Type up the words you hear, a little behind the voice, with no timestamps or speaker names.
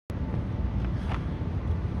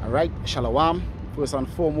Alright, Shalom. First and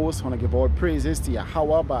foremost, I want to give all praises to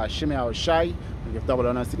Yahweh, Ba'ashim Yahushai. I give double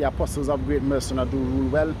honors to the apostles of great mercy and do rule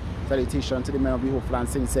well. Salutation to the men of the hopeful and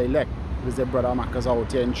sincere elect. This is the brother Marcus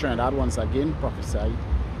out here in Trinidad once again, prophesy,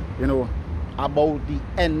 about the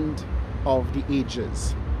end of the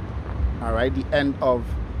ages. Alright, the end of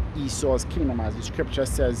Esau's kingdom, as the scripture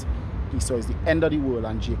says. Esau is the end of the world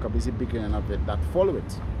and Jacob is the beginning of it that follow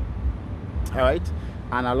it. Alright,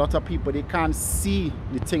 and a lot of people, they can't see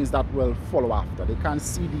the things that will follow after. They can't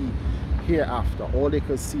see the hereafter. All they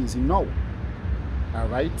can see is now.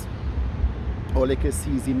 Alright, all they can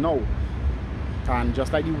see is now. And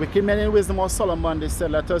just like the wicked men in wisdom of Solomon, they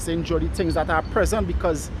said, let us enjoy the things that are present,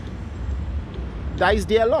 because that is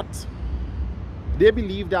their lot. They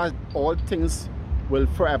believe that all things will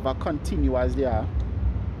forever continue as they are.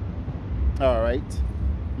 Alright,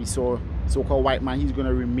 the so-called white man, he's going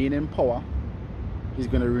to remain in power. He's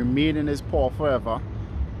going to remain in his power forever.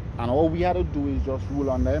 And all we had to do is just rule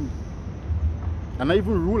under him. And not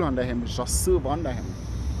even rule under him, it's just serve under him.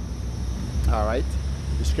 Alright,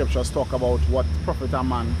 the scriptures talk about what profit a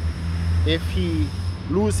man if he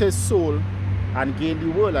lose his soul and gain the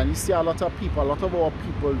world. And you see a lot of people, a lot of our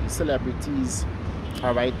people, celebrities,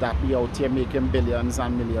 alright, that be out here making billions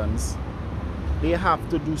and millions. They have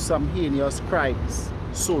to do some heinous crimes,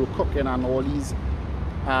 soul cooking and all these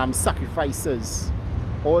sacrifices,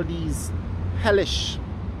 all these hellish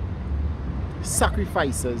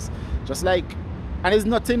sacrifices, just like, and it's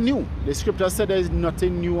nothing new. The scripture said there is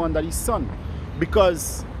nothing new under the sun,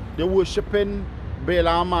 because they're worshipping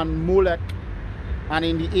Balaam and Molech. And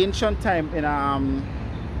in the ancient time, in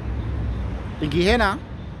Gehenna,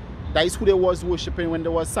 that is who they was worshipping when they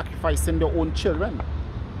was sacrificing their own children.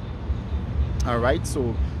 Alright,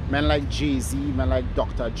 so men like Jay-Z, men like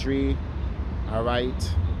Dr. Dre,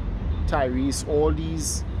 alright, Tyrese,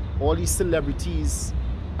 all these celebrities.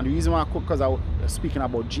 And the reason why I cook, because I was speaking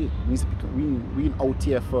about Jake, we out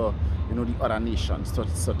here for the other nations.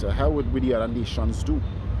 So to hell with the other nations do.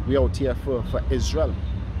 We out here for Israel.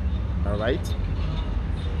 Alright.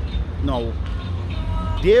 Now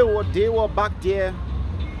they were back there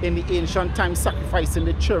in the ancient times sacrificing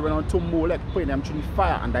the children unto Molech, putting them through the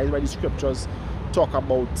fire. And that is why the scriptures talk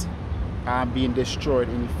about being destroyed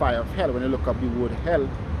in the fire of hell. When you look up the word hell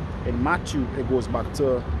in Matthew, it goes back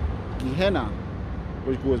to Gehenna,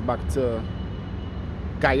 which goes back to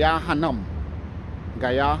Gaya Hanam.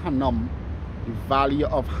 Gaya Hanam, the valley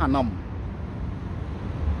of Hanam,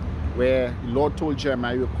 where the Lord told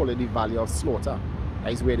Jeremiah he would call it the valley of slaughter.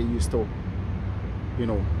 That is where they used to,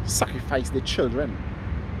 sacrifice the children.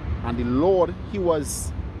 And the Lord, he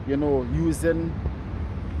was, using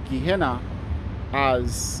Gehenna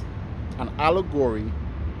as an allegory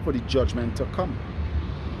for the judgment to come.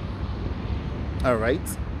 Alright?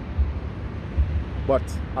 But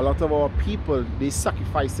a lot of our people, they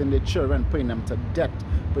sacrificing their children, putting them to death,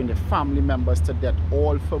 putting their family members to death,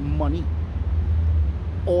 all for money.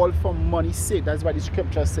 All for money's sake. That's why the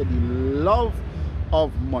scripture said the love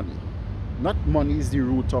of money. Not money is the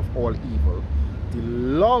root of all evil. The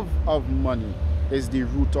love of money is the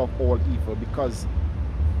root of all evil, because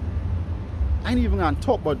I ain't even going to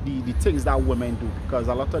talk about the things that women do, because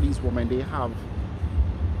a lot of these women, they have,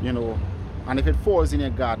 and if it falls in your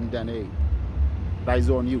garden, then hey, that is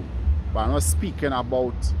on you. But I'm not speaking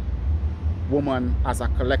about woman as a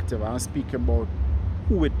collective. I'm speaking about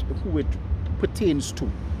who it pertains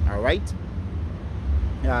to. Alright?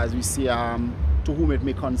 As we see, to whom it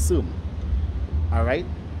may concern. Alright?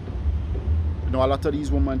 A lot of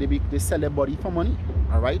these women, they sell their body for money.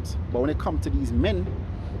 Alright? But when it comes to these men,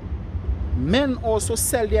 men also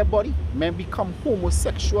sell their body. Men become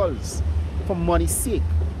homosexuals for money's sake.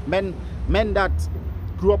 Men that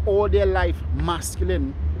grew up all their life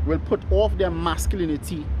masculine will put off their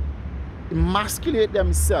masculinity, emasculate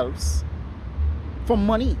themselves for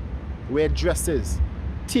money. Wear dresses,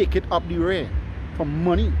 take it up the rear for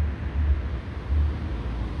money.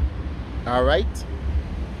 Alright?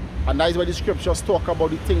 And that is why the scriptures talk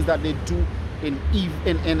about the things that they do in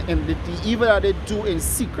the evil that they do in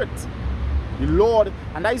secret. The Lord,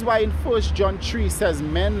 and that is why in 1 John 3 says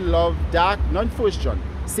men love dark, not 1 John,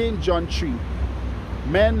 St. John 3.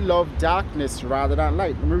 Men love darkness rather than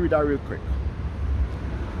light. Let me read that real quick.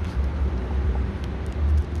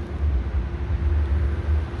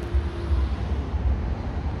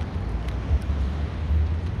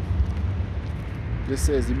 This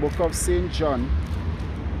is the book of St. John,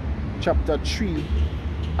 chapter 3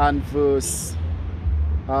 and verse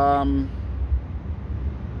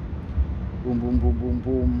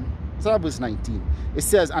so verse 19. It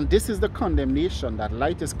says, and this is the condemnation, that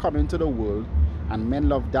light is coming to the world, and men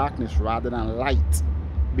love darkness rather than light,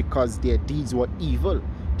 because their deeds were evil.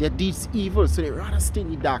 Their deeds evil, so they rather stay in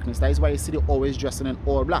the darkness. That is why you see they always dressing in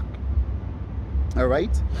all black.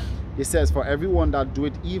 Alright? It says, for everyone that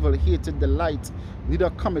doeth evil hated the light, neither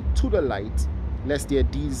cometh to the light, lest their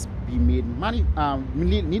deeds be made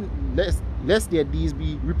lest their deeds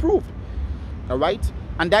be reproved. Alright?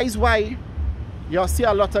 And that is why you'll see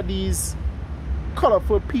a lot of these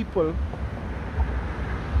colorful people,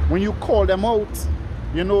 when you call them out,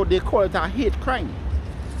 you know, they call it a hate crime.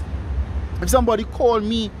 If somebody called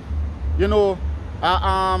me, you know,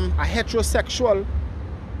 a heterosexual,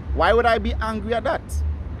 why would I be angry at that?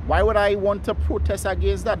 Why would I want to protest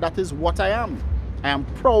against that? That is what I am. I am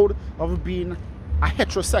proud of being a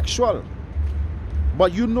heterosexual.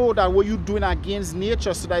 But you know that what you're doing against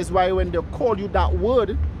nature, so that is why when they call you that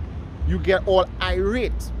word, you get all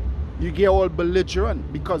irate. You get all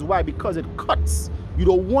belligerent. Because why? Because it cuts. You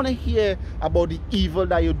don't want to hear about the evil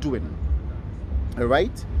that you're doing.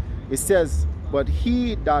 Alright? It says, but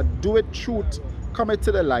he that doeth truth cometh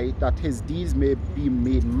to the light, that his deeds may be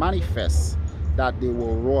made manifest, that they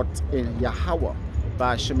were wrought in Yahweh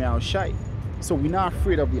by Shemel Shai. So we're not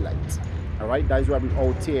afraid of the light. Alright? That is why we're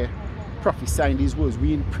out here prophesying these words.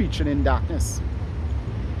 We ain't preaching in darkness.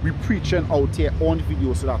 We're preaching out here on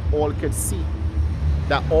video so that all can see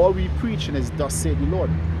that all we preaching is thus said the Lord.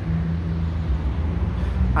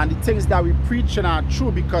 And the things that we preaching are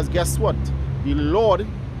true, because guess what? The Lord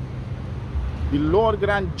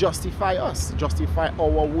gonna justify us, justify our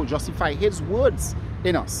word, justify his words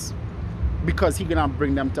in us, because he gonna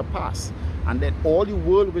bring them to pass. And then all the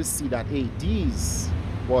world will see that, hey, these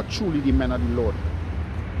were truly the men of the Lord.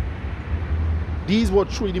 These were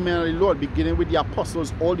truly the men of the Lord, beginning with the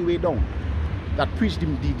apostles all the way down, that preached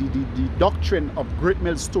the doctrine of great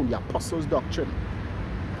millstone, the apostles' doctrine.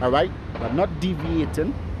 Alright? But not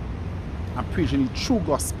deviating and preaching the true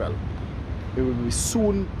gospel. It will be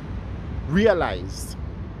soon realized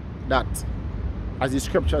that, as the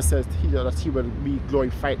scripture says, that he will be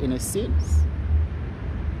glorified in his sins.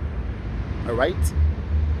 Alright?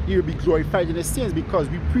 He will be glorified in his sins, because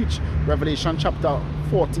we preach Revelation chapter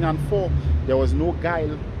 14 and 4. There was no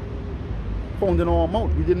guile found in our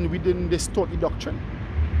mouth. We didn't distort the doctrine.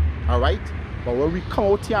 Alright? But when we come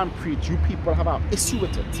out here and preach, you people have an issue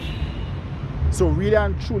with it. So really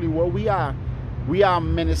and truly, what we are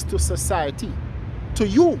menace to society. To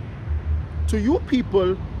you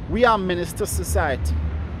people, we are menace to society.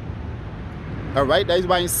 Alright? That is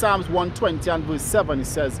why in Psalms 120 and verse 7 it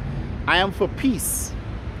says, I am for peace,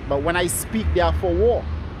 but when I speak, they are for war.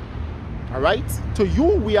 Alright? To you,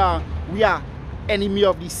 we are enemy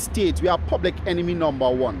of the state. We are public enemy number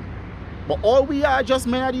one. But all we are just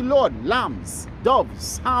men of the Lord, lambs,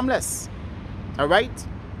 doves, harmless. Alright?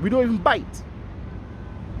 We don't even bite.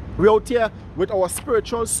 We're out here with our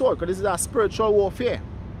spiritual sword, because this is our spiritual warfare.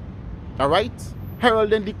 Alright?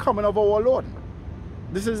 Heralding the coming of our Lord.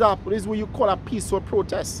 This is what you call a peaceful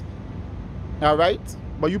protest. Alright?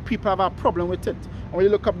 But you people have a problem with it. And when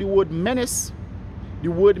you look up the word menace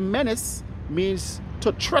means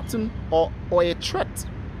to threaten or a threat.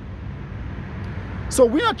 So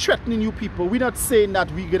we're not threatening you people. We're not saying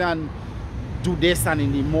that we're gonna do this and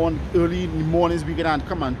in the morning, early in the mornings we're gonna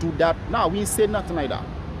come and do that. No, we ain't saying nothing like that.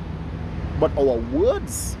 But our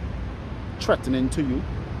words threatening to you.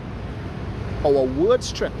 Our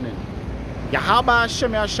words threatening. Yahweh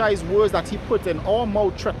Hashem Yahshai's words that he put in our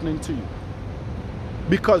mouth threatening to you.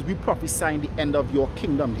 Because we prophesying the end of your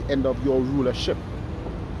kingdom, the end of your rulership.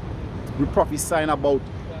 We prophesying about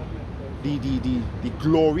the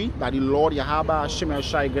glory that the Lord Yahweh Hashem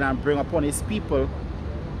Yahshai is going to bring upon his people,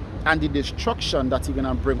 and the destruction that he's going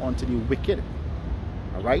to bring unto the wicked.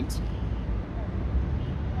 Alright?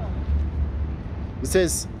 It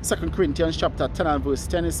says, 2 Corinthians chapter 10 and verse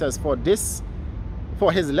 10, it says,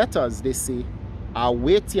 for his letters, they say, are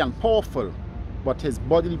weighty and powerful, but his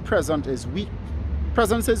bodily presence is weak,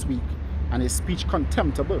 and his speech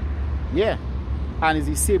contemptible. Yeah. And it's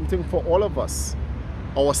the same thing for all of us.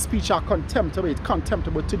 Our speech are contemptible. It's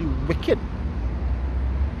contemptible to the wicked.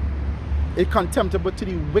 It's contemptible to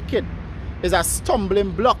the wicked. It's a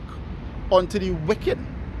stumbling block unto the wicked.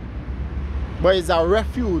 But it's a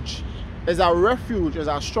refuge. It's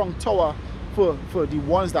a strong tower for the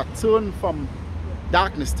ones that turn from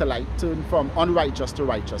darkness to light, turn from unrighteous to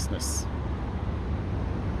righteousness.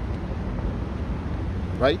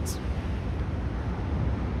 Right?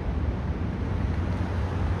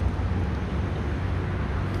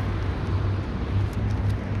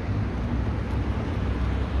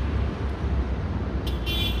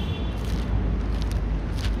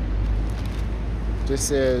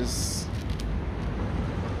 This is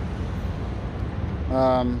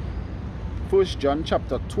 1 John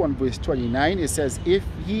chapter 2 and verse 29, it says, if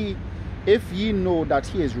ye know that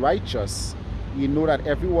he is righteous, ye know that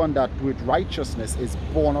everyone that doeth righteousness is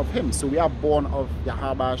born of him. So we are born of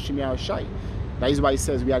Yahweh Shemi Shai. That is why it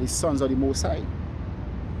says we are the sons of the Most High.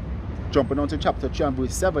 Jumping on to chapter 3 and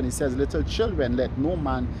verse 7, it says, little children, let no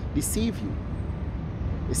man deceive you.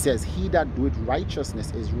 It says, he that doeth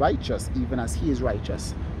righteousness is righteous, even as he is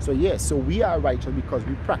righteous. So yes, so we are righteous because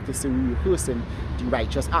we practicing, we rehearsing the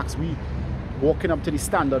righteous acts. We walking up to the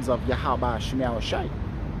standards of Yahweh Shemi Shai.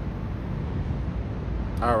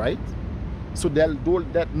 Alright? So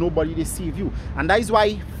don't let nobody deceive you. And that is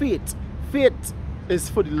why faith is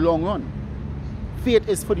for the long run. Faith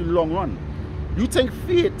is for the long run. You think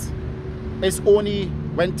faith is only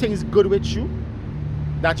when things good with you?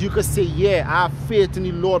 That you could say, yeah, I have faith in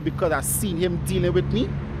the Lord because I've seen him dealing with me?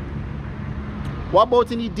 What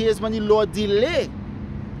about in the days when the Lord delay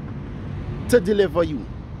to deliver you?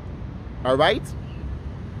 Alright?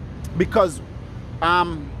 Because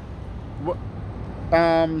when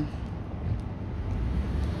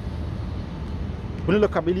you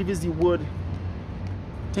look, I believe is the word,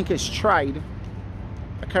 I think it's tried.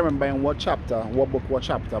 I can't remember in what chapter, what book, what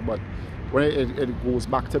chapter, but when it goes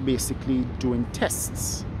back to basically doing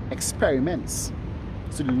tests, experiments.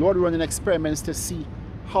 So the Lord running experiments to see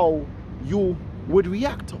how you would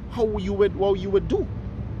react, how you would do.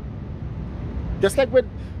 Just like with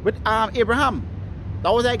Abraham.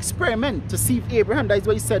 That was an experiment to see if Abraham, that is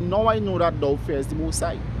why he said, now I know that thou fearest the Most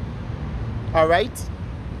High. Alright?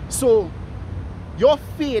 So your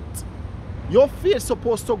faith is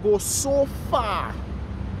supposed to go so far.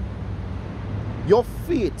 Your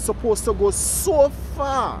faith is supposed to go so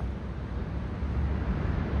far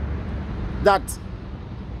that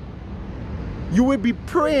you will be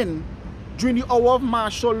praying during the hour of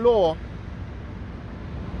martial law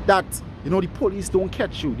that, you know, the police don't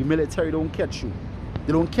catch you, the military don't catch you,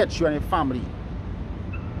 they don't catch you and your family.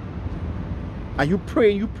 And you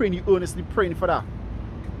earnestly praying for that.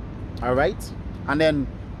 Alright? And then,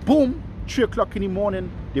 boom, 3 o'clock in the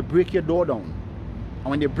morning, they break your door down. And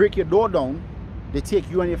when they break your door down, they take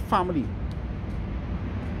you and your family.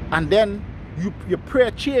 And then your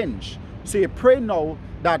prayer change. So you pray now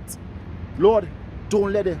that, Lord,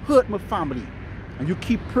 don't let it hurt my family. And you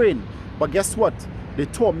keep praying. But guess what? They're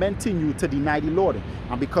tormenting you to deny the Lord.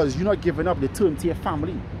 And because you're not giving up, they turn to your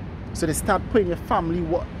family. So they start putting your family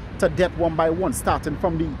to death one by one, starting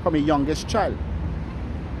from your youngest child.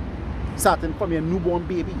 Starting from your newborn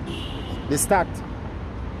baby. They start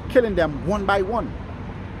killing them one by one.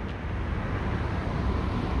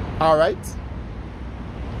 Alright?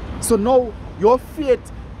 So now your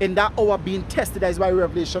faith in that hour being tested, that is why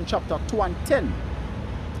Revelation chapter 2 and 10.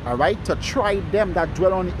 Alright? To try them that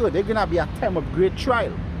dwell on the earth. They're going to be a time of great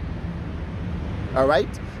trial.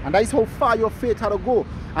 Alright? And that is how far your faith had to go.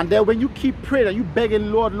 And then when you keep praying and you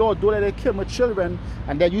begging, Lord, Lord, don't let them kill my children.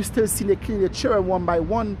 And then you still see they kill your children one by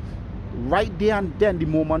one. Right there and then, the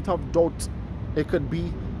moment of doubt, it could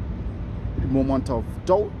be the moment of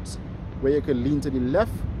doubt where you could lean to the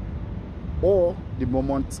left, or the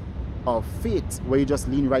moment of faith where you just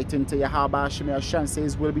lean right into your Yahweh Shemi Shai and say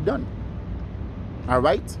his will be done.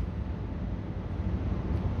 Alright?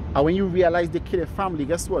 And when you realize they kill a family,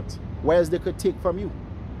 guess what? What else they could take from you?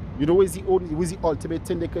 You know what is the ultimate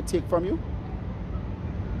thing they could take from you?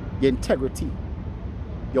 Your integrity.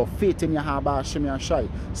 Your faith in Yahweh Shemi Shai.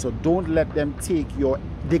 So don't let them take your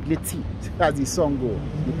dignity, as the song goes.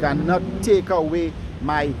 You cannot take away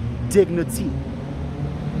my dignity.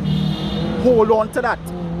 Hold on to that.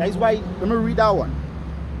 That is why, let me read that one.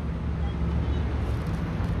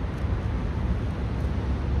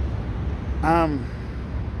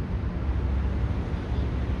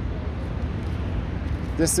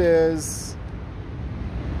 This is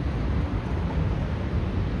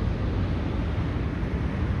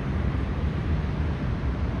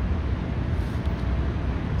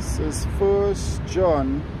is 1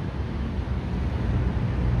 John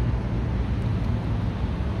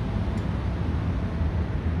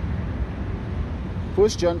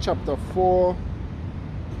chapter 4,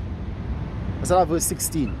 verse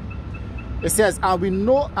 16. It says, and we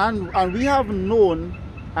know and we have known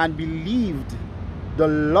and believed the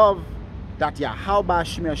love that Yahweh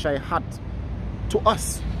Shemi Shai had to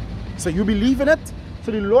us. So you believe in it?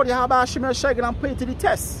 So the Lord Yahweh Shemi Shai gonna put it to the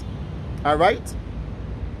test. Alright?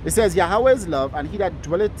 It says Yahweh is love, and he that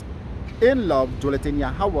dwelleth in love dwelleth in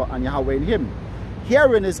Yahweh, and Yahweh in him.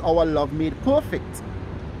 Herein is our love made perfect,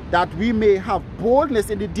 that we may have boldness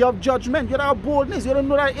in the day of judgment. You don't have boldness. You don't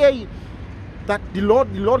know that, hey, that the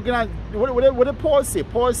Lord gonna, what did Paul say?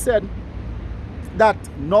 Paul said that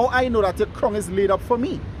now I know that your crown is laid up for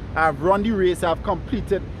me. I've run the race, I've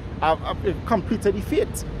completed the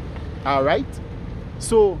faith. All right.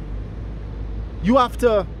 So you have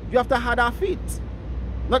to have that faith,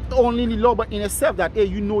 not only in the Lord but in yourself. That hey,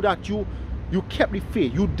 you know that you kept the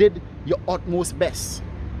faith, you did your utmost best.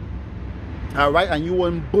 All right, and you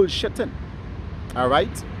weren't bullshitting. All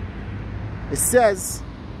right. It says,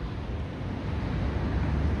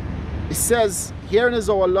 herein is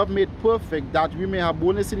our love made perfect, that we may have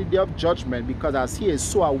boldness in the day of judgment, because as he is,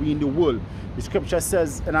 so are we in the world. The scripture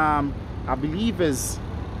says, and I believe is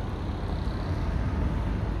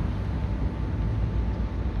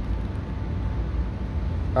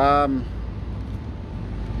that's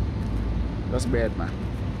bad, man.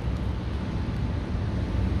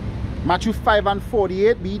 Matthew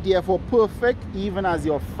 5:48, be therefore perfect, even as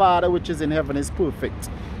your Father which is in heaven is perfect.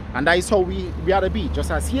 And that is how we are to be. Just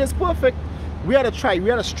as he is perfect, we are to try, we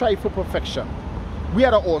are to strive for perfection. We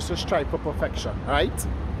are to also strive for perfection, right?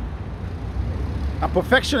 And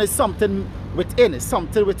perfection is something within, it's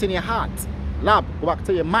something within your heart. Lab, go back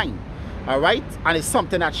to your mind, all right? And it's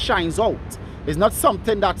something that shines out. It's not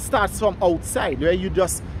something that starts from outside, where you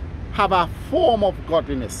just have a form of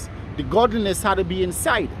godliness. The godliness had to be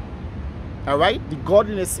inside. All right, the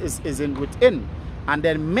godliness is in within, and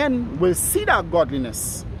then men will see that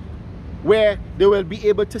godliness, where they will be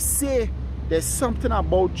able to say there's something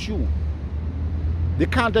about you. They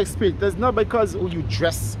can't explain. There's not because you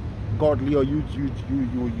dress godly, or you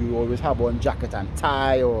always have on jacket and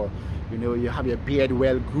tie, or you know you have your beard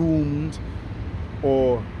well groomed,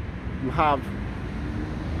 or you have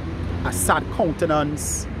a sad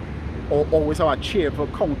countenance, or always have a cheerful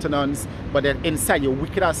countenance, but then inside you're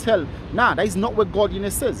wicked as hell. Nah, that is not what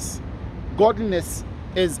godliness is. Godliness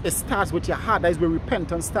it starts with your heart. That is where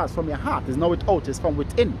repentance starts, from your heart. It's not without, it's from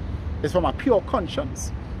within. It's from a pure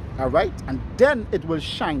conscience. All right? And then it will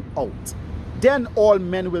shine out. Then all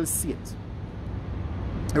men will see it.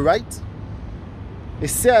 All right? It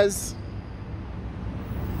says,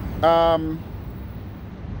 there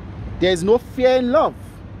is no fear in love,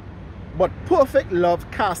 but perfect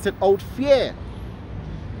love casteth out fear,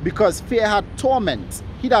 because fear hath torment.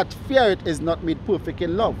 He that feareth is not made perfect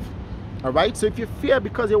in love. All right. So if you fear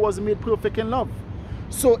because it wasn't made perfect in love.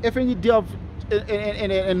 So if in the day of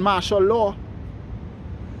in martial law,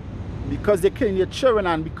 because they're killing your children,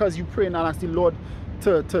 and because you pray and ask the Lord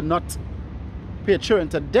to not pay children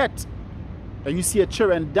to death, and you see your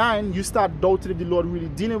children dying, you start doubting if the Lord really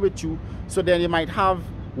dealing with you. So then you might have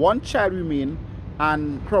one child remain,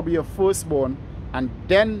 and probably your firstborn, and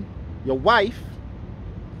then your wife.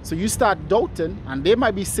 So you start doubting, and they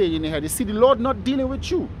might be saying in their head, you see, the Lord not dealing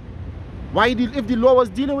with you. Why if the Lord was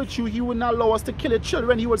dealing with you, he would not allow us to kill your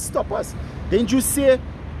children, he would stop us. Didn't you say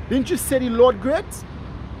the Lord great?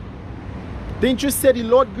 Didn't you say the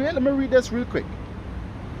Lord great? Let me read this real quick.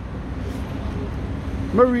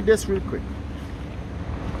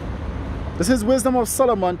 This is Wisdom of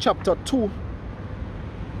Solomon, chapter 2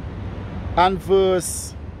 and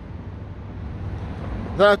verse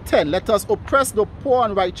 10. Let us oppress the poor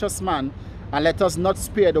and righteous man, and let us not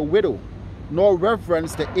spare the widow, nor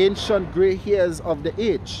reverence the ancient gray hairs of the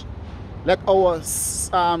age. Let our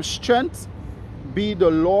strength be the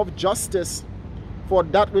law of justice, for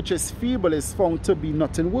that which is feeble is found to be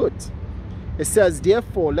nothing worth. It says,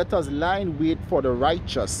 therefore, let us lie in wait for the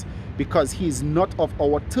righteous, because he is not of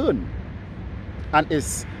our turn,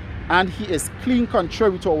 and he is clean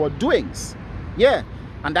contrary to our doings. Yeah,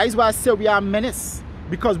 and that is why I say we are menace,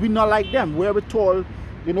 because we're not like them. Where we're told,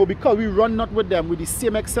 you know, because we run not with them with the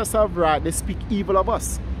same excess of right, they speak evil of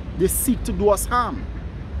us. They seek to do us harm.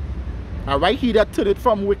 All right, he that turned it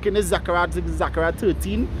from wickedness, Zechariah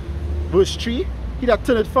 13, verse 3. He that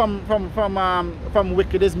turned it from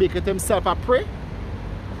wickedness, maketh himself a prey.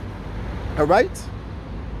 All right,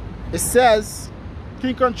 it says,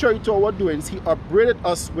 clean contrary to our doings, he upbraided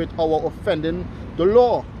us with our offending the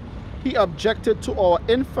law. He objected to our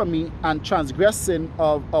infamy and transgressing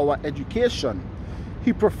of our education.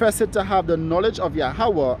 He professed to have the knowledge of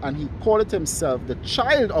Yahweh, and he called himself the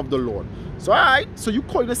child of the Lord. So, all right, so you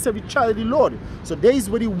call yourself the child of the Lord. So there is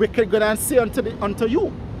what the wicked going to say unto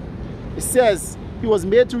you. It says, he was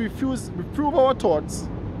made to reprove our thoughts.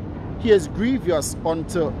 He is grievous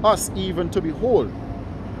unto us even to behold.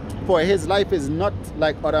 For his life is not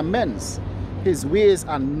like other men's. His ways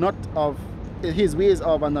are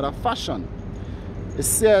of another fashion. It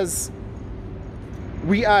says,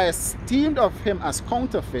 we are esteemed of him as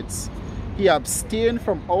counterfeits. He abstained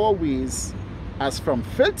from our ways as from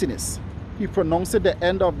filthiness. He pronounced the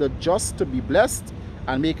end of the just to be blessed,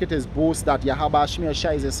 and make it his boast that Yahweh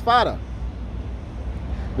Shai is his father.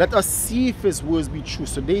 Let us see if his words be true.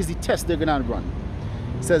 So there is the test they're going to run.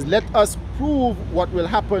 It says, let us prove what will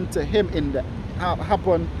happen to him in the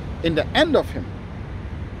end of him.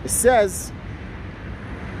 It says,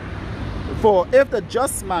 for if the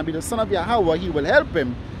just man be the son of Yahweh, he will help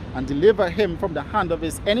him and deliver him from the hand of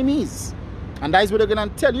his enemies. And that is what they're going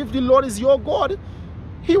to tell you. If the Lord is your God,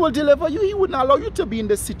 he will deliver you. He wouldn't allow you to be in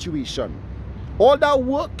this situation. All that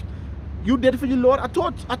work you did for the Lord, I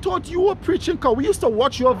thought you were preaching, because we used to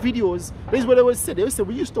watch your videos. This is what they would say. They would say,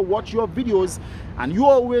 we used to watch your videos, and you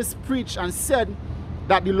always preach and said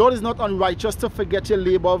that the Lord is not unrighteous to forget your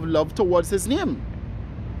labor of love towards his name.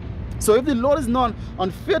 So if the Lord is not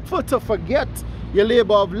unfaithful to forget your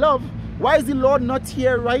labor of love, why is the Lord not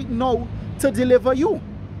here right now to deliver you?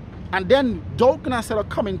 And then doubt gonna start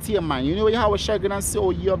coming to your mind. You know how Shai gonna say,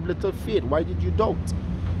 oh, you have little faith. Why did you doubt?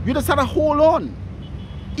 You just had to hold on.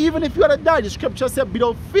 Even if you had to die, the scripture said, be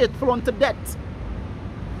thou faithful unto death.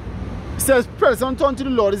 It says, present unto the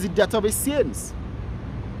Lord is the death of his sins.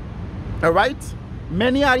 Alright?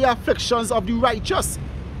 Many are the afflictions of the righteous,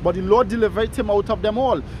 but the Lord delivered him out of them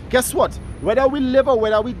all. Guess what? Whether we live or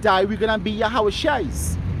whether we die, we're going to be Yahweh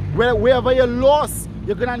Shai's. Wherever you lost,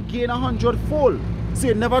 you're going to gain 100-fold. So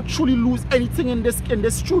you never truly lose anything in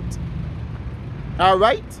this truth.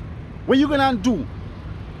 Alright? What are you going to do?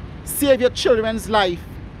 Save your children's life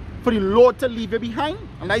for the Lord to leave you behind?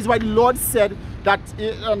 And that is why the Lord said that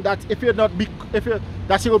if you're not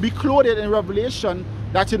that you will be clothed in Revelation,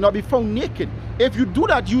 that you'll not be found naked. If you do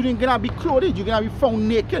that, you're gonna be clothed, you're gonna be found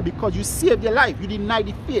naked, because you saved your life. You denied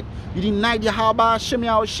the faith. You denied the Haba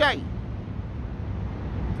Shemia Shai.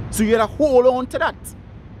 So you gotta hold on to that.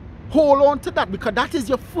 Hold on to that, because that is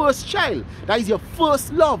your first child. That is your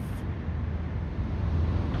first love.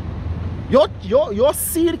 Your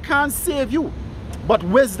seed can't save you, but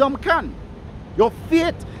wisdom can. Your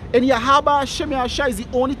faith in Yahweh Shemia Shai is the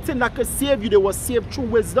only thing that can save you. They were saved through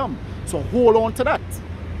wisdom. So hold on to that.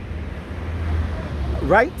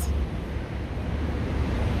 Right?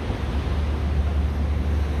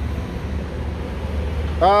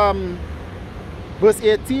 Verse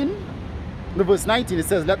 18, no, verse 19, it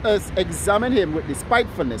says, let us examine him with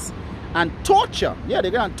despitefulness and torture. Yeah,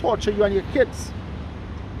 they're going to torture you and your kids.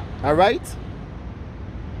 Alright?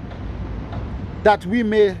 That we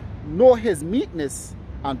may know his meekness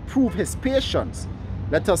and prove his patience.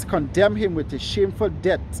 Let us condemn him with a shameful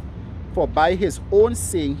death, for by his own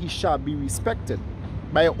saying he shall be respected.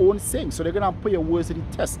 By your own saying. So they're going to put your words to the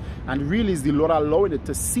test. And really is the Lord allowing it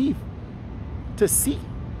to see. To see.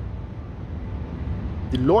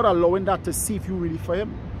 The Lord allowing that to see if you really for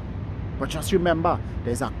him. But just remember,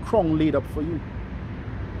 there's a crown laid up for you.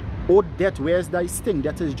 Oh, death, where's thy sting?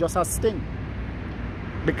 Death is just a sting.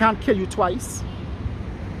 They can't kill you twice.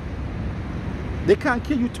 They can't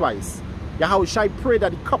kill you twice. Yahweh Shai pray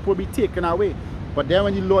that the cup will be taken away. But then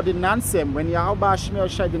when the Lord didn't answer him, when Yahweh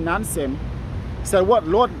Shai didn't answer him, he said, what?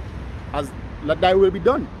 Lord, let thy will be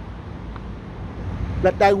done.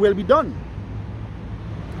 Let thy will be done.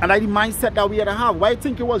 And that's the mindset that we had to have. Why I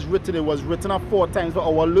think it was written? It was written up 4 times for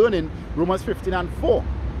our learning, Romans 15:4.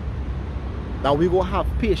 That we will have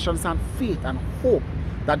patience and faith and hope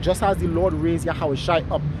that just as the Lord raised Yahweh Shai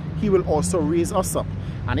up, he will also raise us up.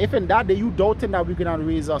 And if in that day you doubting that we're going to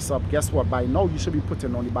raise us up, guess what? By now you should be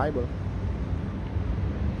putting on the Bible.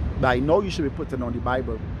 By now you should be putting on the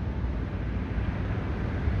Bible.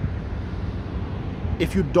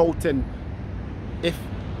 If you doubting if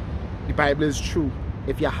the Bible is true,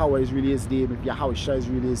 if Yahweh is really his name, if Yahweh Shai is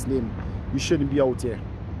really his name, you shouldn't be out here.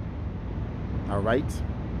 Alright?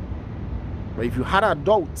 But if you had a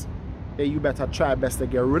doubt, then you better try your best to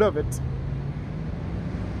get rid of it.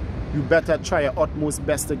 You better try your utmost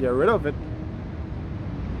best to get rid of it.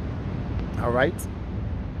 Alright?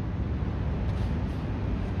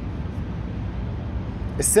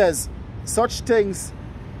 It says, such things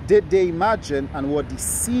did they imagine and were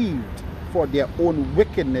deceived, for their own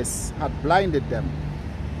wickedness had blinded them.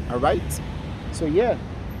 Alright? So yeah.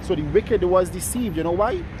 So the wicked was deceived. You know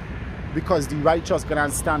why? Because the righteous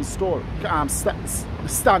can stand tall.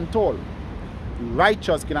 Stand tall. The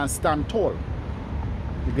righteous can stand tall.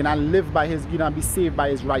 You're gonna live by his, you're gonna be saved by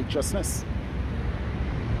his righteousness.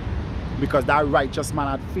 Because that righteous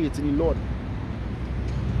man had faith in the Lord.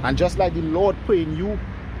 And just like the Lord put in you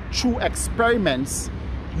through experiments,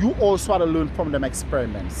 you also had to learn from them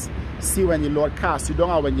experiments. See when the Lord casts you down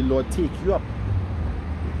or when the Lord take you up.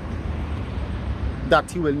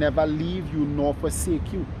 That he will never leave you nor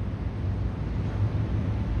forsake you.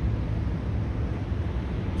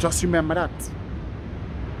 Just remember that.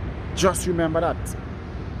 Just remember that.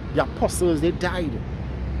 The apostles, they died.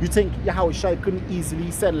 You think Yahweh Shai couldn't easily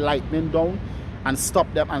send lightning down and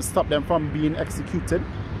stop them from being executed?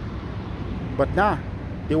 But nah,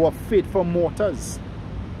 They were faithful martyrs.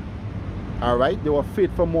 Alright? They were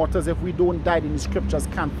faithful martyrs. If we don't die, then the scriptures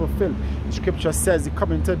can't fulfill. The scripture says they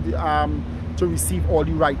come into to receive all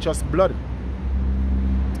the righteous blood.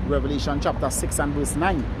 Revelation chapter 6 and verse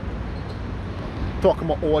 9. Talking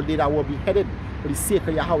about all they that will be beheaded for the sake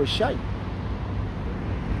of Yahweh Shai.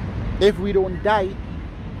 If we don't die,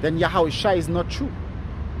 then Yahweh Shai is not true.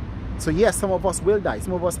 So yes, some of us will die.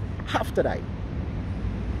 Some of us have to die.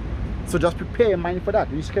 So just prepare your mind for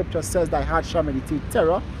that. The scripture says thy heart shall meditate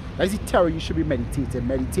terror. That is the terror you should be meditating.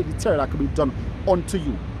 Meditate the terror that can be done unto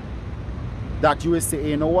you. That you will say, hey,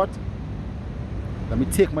 you know what? Let me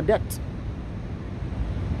take my debt.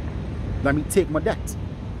 Let me take my debt.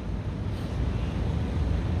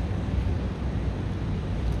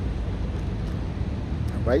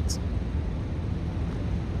 Right?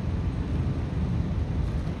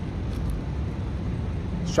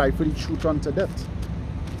 Strive for the truth unto death.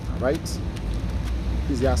 Right?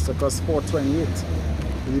 Ecclesiasticus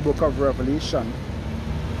 4:28. In the book of Revelation,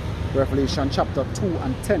 Revelation chapter 2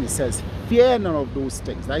 and 10, it says, fear none of those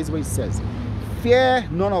things. That is what it says. Fear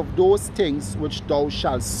none of those things which thou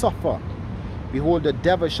shalt suffer. Behold, the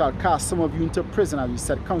devil shall cast some of you into prison, as we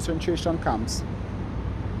said, concentration camps,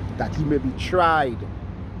 that he may be tried.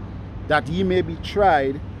 That ye may be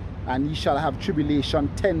tried, and ye shall have tribulation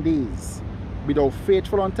 10 days. Be thou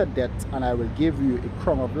faithful unto death, and I will give you a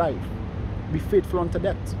crown of life. Be faithful unto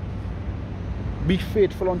death. Be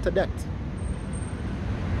faithful unto death.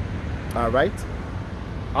 Alright?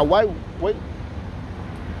 And why? Wait.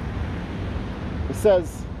 It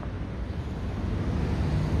says,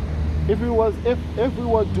 if we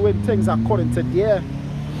were doing things according to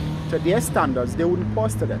their standards, they wouldn't put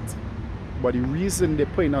us to death. But the reason they're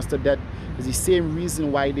putting us to death is the same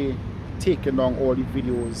reason why they taking down all the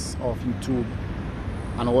videos of YouTube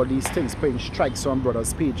and all these things, putting strikes on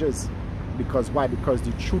brothers' pages. Because why? Because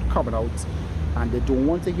the truth coming out and they don't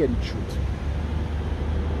want to hear the truth.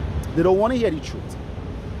 They don't want to hear the truth.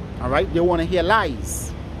 Alright? They want to hear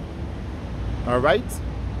lies. Alright?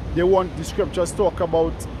 They want the scriptures talk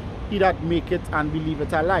about he that make it and believe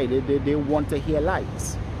it a lie. They want to hear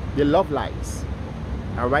lies. They love lies.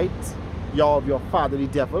 Alright? You're of your father the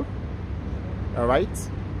devil. Alright?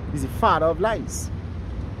 He's the father of lies.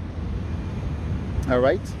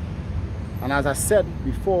 Alright? And as I said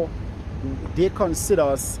before, they consider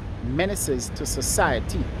us menaces to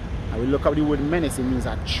society. And we look up the word menace, it means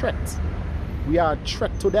a threat. We are a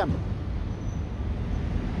threat to them.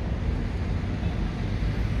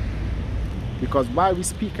 Because why are we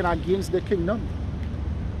speaking against the kingdom?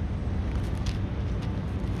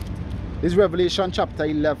 This is Revelation chapter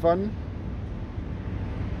 11.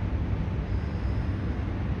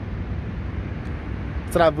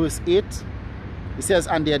 Start at verse 8. It says,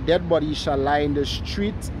 and their dead bodies shall lie in the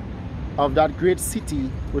street of that great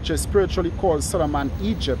city, which is spiritually called Sodom and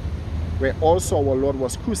Egypt, where also our Lord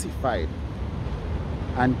was crucified.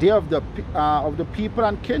 And they of the people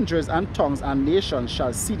and kindreds and tongues and nations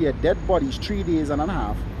shall see their dead bodies 3 days and a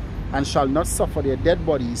half, and shall not suffer their dead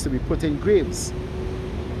bodies to be put in graves.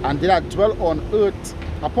 And they that dwell on earth,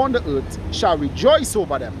 upon the earth, shall rejoice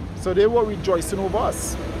over them. So they were rejoicing over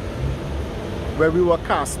us, where we were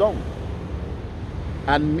cast down,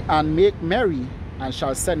 and make merry, and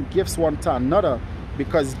shall send gifts one to another,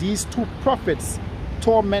 because these two prophets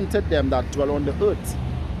tormented them that dwell on the earth.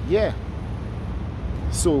 Yeah.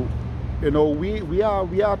 So, you know, we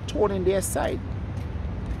are torn in their side.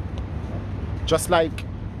 Just like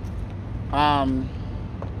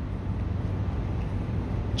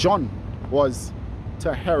John was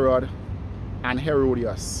to Herod and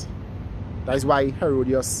Herodias. That is why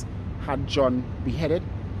Herodias had John beheaded,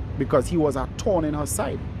 because he was a thorn in her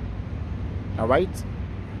side. Alright?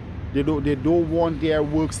 They don't want their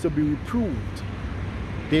works to be reproved.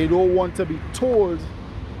 They don't want to be told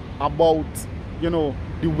about, you know,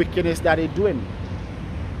 the wickedness that they're doing.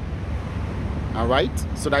 Alright?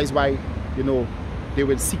 So that is why, you know, they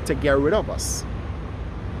will seek to get rid of us.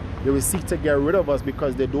 They will seek to get rid of us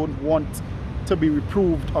because they don't want to be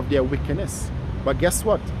reproved of their wickedness. But guess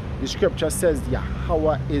what? The scripture says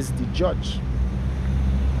Yahweh is the judge.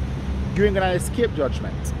 You ain't gonna escape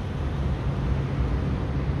judgment.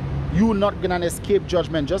 You're not gonna escape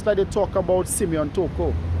judgment. Just like they talk about Simeon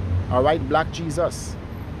Toko. Alright, Black Jesus.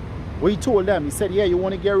 What he told them, he said, yeah, you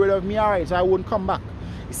want to get rid of me? Alright, I won't come back.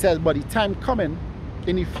 He says, but the time coming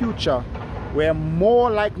in the future where more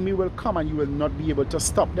like me will come and you will not be able to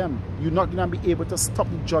stop them. You're not going to be able to stop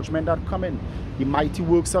the judgment that coming. The mighty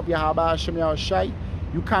works of Yahweh Hashem Yahushai,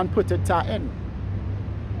 you can't put it to an end.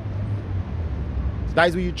 That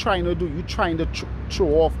is what you're trying to do. You're trying to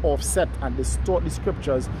throw off, offset, and distort the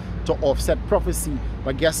scriptures to offset prophecy.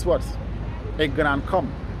 But guess what? It's gonna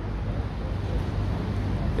come.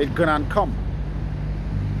 It's gonna come.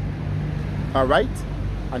 Alright?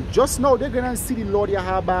 And just now they're gonna see the Lord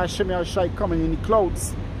Yahweh Shemel Shai coming in the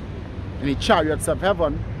clouds, in the chariots of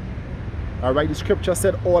heaven. Alright, the scripture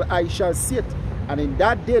said, all eyes shall see it. And in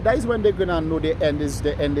that day, that is when they're gonna know the end is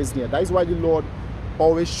near. That is why the Lord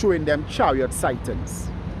always showing them chariot sightings.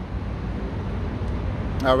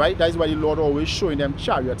 Alright, that is why the Lord always showing them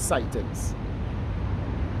chariot sightings.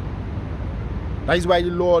 That is why the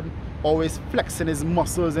Lord always flexing his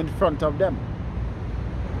muscles in front of them.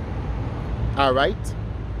 Alright,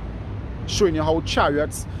 showing you how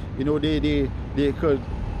chariots, you know, they could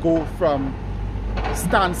go from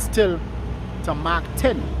standstill to Mark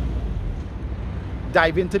 10,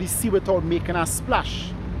 dive into the sea without making a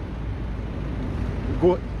splash,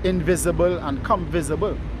 go invisible and come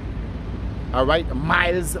visible. Alright,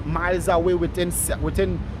 miles away within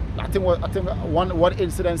I think one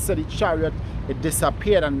incident said the chariot, it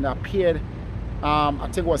disappeared and appeared I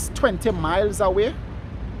think it was 20 miles away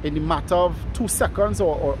in the matter of 2 seconds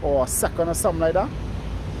or a second or something like that.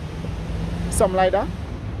 Something like that.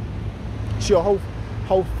 Show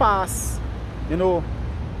how fast, you know,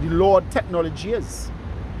 the Lord technology is.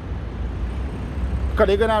 Because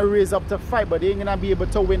they're gonna raise up to fight, but they ain't gonna be able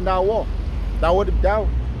to win that war. That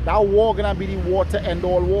war gonna be the war to end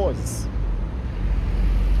all wars.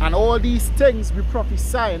 And all these things we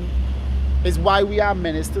prophesying is why we are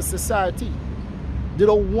menace to society. They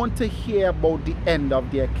don't want to hear about the end of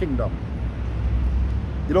their kingdom.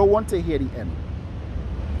 They don't want to hear the end.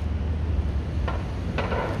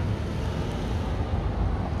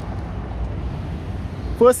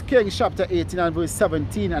 First Kings chapter 18 and verse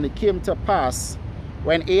 17, and it came to pass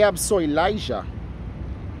when Ahab saw Elijah,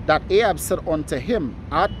 that Ahab said unto him,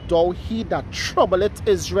 art thou he that troubleth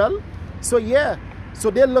Israel? So yeah, so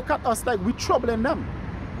they look at us like we troubling them.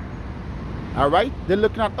 Alright? They're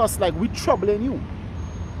looking at us like we troubling you.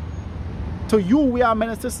 To you, we are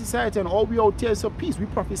menace to society, and all we out here is for peace. We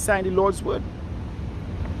prophesy the Lord's word.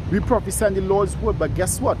 We prophesy the Lord's word, but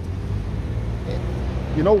guess what?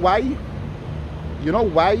 You know why? You know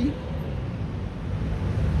why?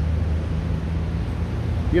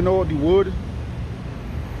 You know the word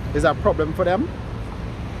is a problem for them?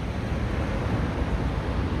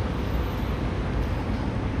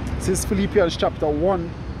 Since Philippians chapter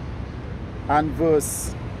 1 and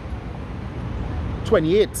verse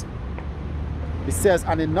 28. It says,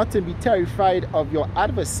 and in nothing be terrified of your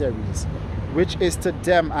adversaries, which is to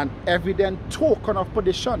them an evident token of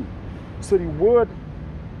perdition. So the word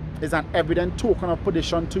is an evident token of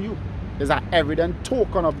perdition to you. It's an evident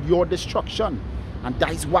token of your destruction. And that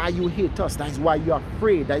is why you hate us. That is why you are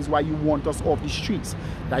afraid. That is why you want us off the streets.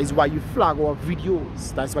 That is why you flag our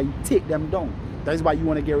videos. That is why you take them down. That is why you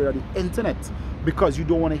want to get rid of the internet. Because you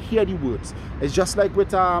don't want to hear the words. It's just like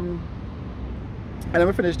with and let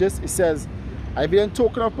me finish this. It says, I evident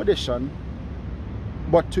token of perdition,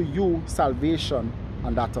 but to you salvation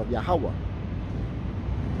and that of Yahweh.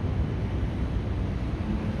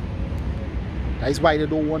 That is why they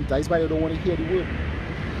don't want to hear the word.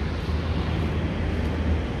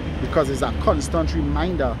 Because it's a constant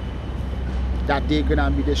reminder that they're gonna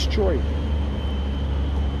be destroyed.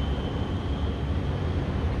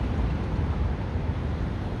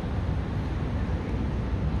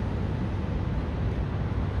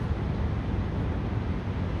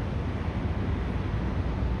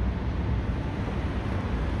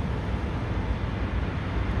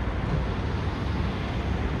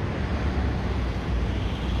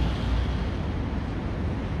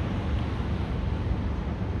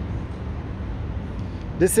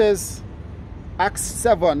 This is Acts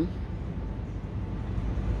 7.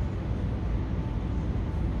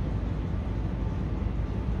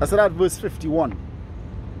 That's at verse 51.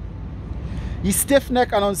 Ye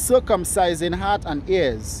stiff-necked and uncircumcised in heart and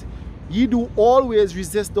ears, ye do always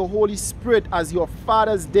resist the Holy Spirit, as your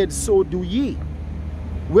fathers did, so do ye.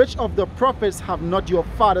 Which of the prophets have not your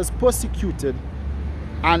fathers persecuted?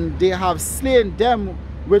 And they have slain them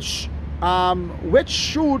which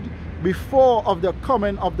should before of the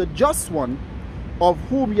coming of the just one, of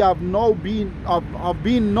whom ye have now been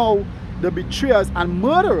now the betrayers and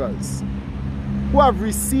murderers, who have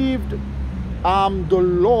received the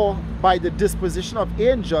law by the disposition of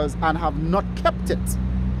angels and have not kept it.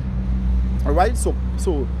 All right, so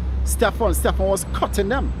Stephen was cutting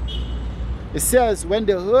them. It says when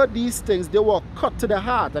they heard these things, they were cut to the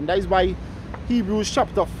heart, and that is why Hebrews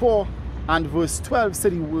chapter 4 and verse 12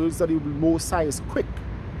 said the words that the Most High is quick,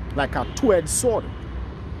 like a two-edged sword.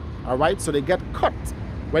 All right, so they get cut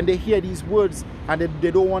when they hear these words, and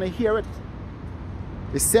they don't want to hear it.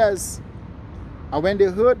 It says, and when they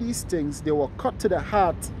heard these things, they were cut to the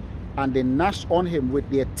heart, and they gnashed on him with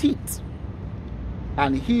their teeth.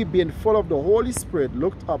 And he, being full of the Holy Spirit,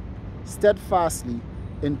 looked up steadfastly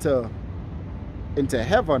into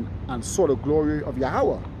heaven, and saw the glory of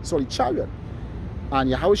Yahweh, saw the chariot. And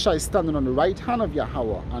Yahweh is standing on the right hand of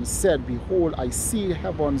Yahweh, and said, Behold, I see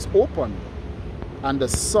heavens open, and the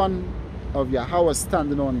Son of Yahweh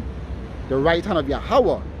standing on the right hand of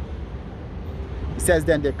Yahweh. It says,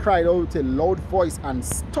 then they cried out with a loud voice and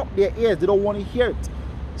stopped their ears. They don't want to hear it.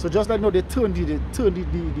 So just like they turned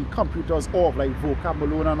the computers off, like Vocab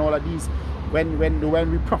Malone and all of these. When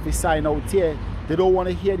we prophesy out here, they don't want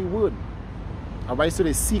to hear the word. Alright, so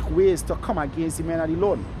they seek ways to come against the men of the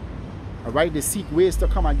Lord. Alright, they seek ways to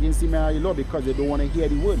come against the men of the Lord because they don't want to hear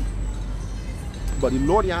the word. But the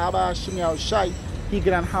Lord Yahweh Shemel Shai, he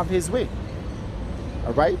can have his way.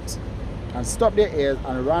 Alright? And stopped their ears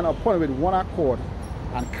and ran upon him with one accord,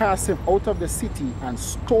 and cast him out of the city and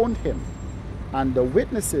stoned him. And the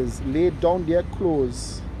witnesses laid down their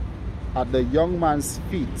clothes at the young man's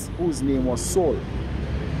feet, whose name was Saul.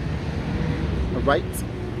 Alright?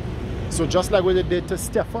 So just like what they did to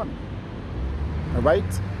Stephen.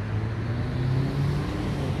 Alright?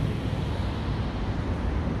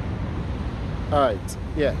 Alright,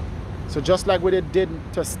 yeah. So just like what they did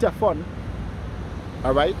to Stephen,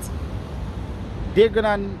 alright, they're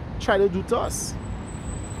gonna try to do to us.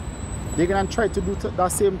 They're gonna try to do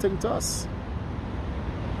that same thing to us.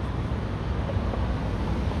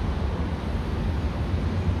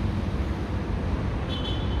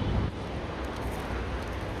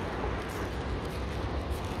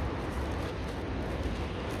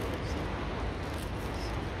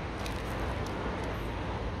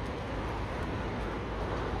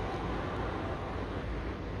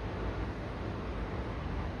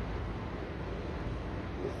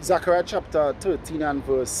 Zechariah chapter 13 and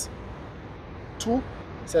verse 2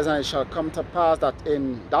 says, and it shall come to pass that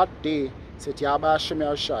in that day, saith Yahweh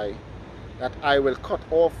Shemel Shai, that I will cut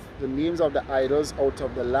off the names of the idols out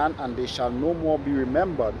of the land, and they shall no more be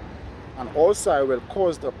remembered. And also I will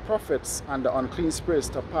cause the prophets and the unclean spirits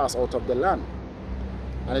to pass out of the land.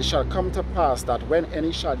 And it shall come to pass that when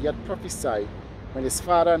any shall yet prophesy, when his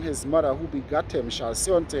father and his mother who begat him shall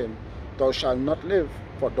say unto him, Thou shalt not live,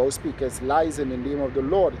 for thou speakest lies in the name of the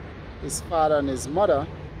Lord. His father and his mother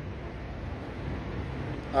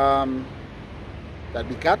that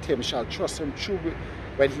begat him shall trust him true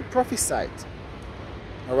when he prophesied.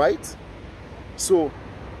 Alright? So,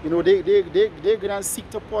 you know, they're gonna seek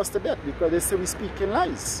to put us to death because they say we speak in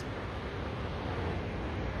lies.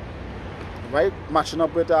 Right? Matching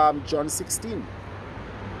up with John 16.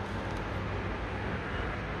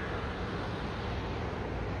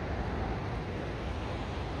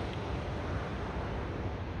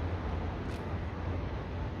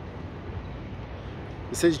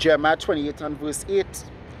 It says Jeremiah 28 and verse 8. It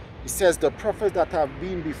says, the prophets that have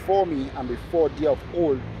been before me and before thee of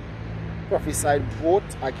old prophesied both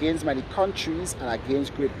against many countries and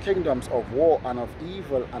against great kingdoms, of war and of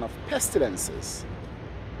evil and of pestilences.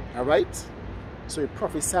 Alright? So he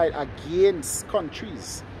prophesied against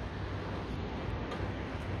countries.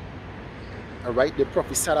 Alright? They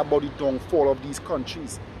prophesied about the downfall of these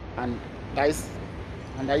countries. And that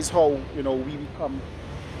is how, you know, we become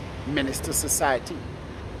menace to society.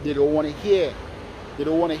 They don't want to hear. They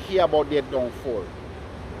don't want to hear about their downfall.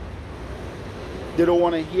 They don't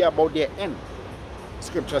want to hear about their end.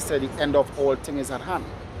 Scripture said the end of all things is at hand.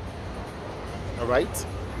 Alright?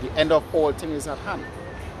 The end of all things is at hand.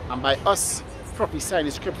 And by us prophesying,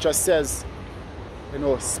 the scripture says, you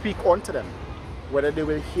know, speak unto them, whether they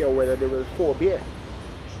will hear, whether they will forbear.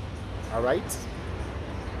 Alright?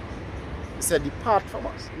 It said, depart from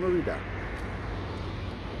us. Let me read that.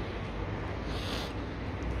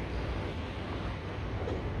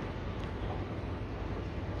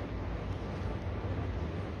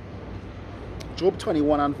 Job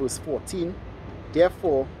 21 and verse 14,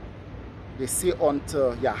 therefore they say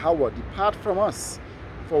unto Yahweh, depart from us,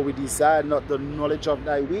 for we desire not the knowledge of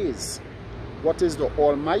thy ways. What is the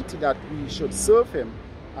Almighty that we should serve him,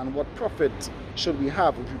 and what profit should we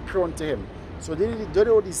have if we pray unto him? So they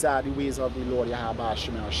don't desire the ways of the Lord Yahweh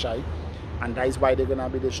Shemel Shai, and that is why they're going to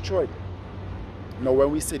be destroyed. Now when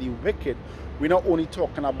we say the wicked, we're not only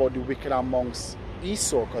talking about the wicked amongst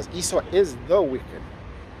Esau, because Esau is the wicked,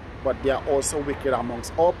 but they are also wicked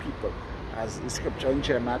amongst all people. As the scripture in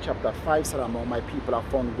Jeremiah chapter 5 said, among my people are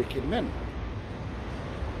found wicked men.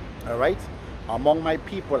 Alright? Among my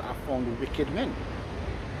people are found wicked men.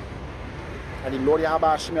 And the Lord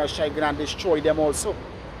Yahweh Shemel Shai gonna destroy them also.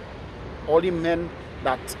 All the men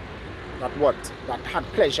that had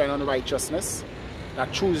pleasure in unrighteousness,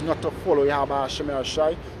 that choose not to follow Yahweh Hashem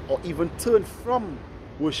Yahushai, or even turn from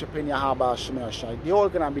worshiping Yahweh Hashem Yahushai, they're all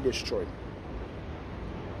going to be destroyed.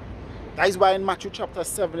 That is why in Matthew chapter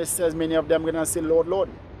 7 it says many of them are going to say, Lord, Lord.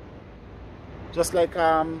 Just like,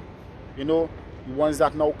 you know, the ones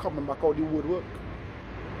that now coming back out the woodwork.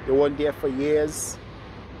 They weren't there for years,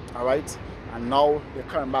 all right? And now they're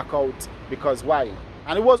coming back out because why?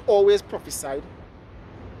 And it was always prophesied,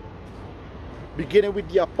 beginning with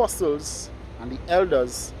the apostles and the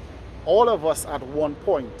elders. All of us at one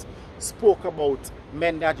point spoke about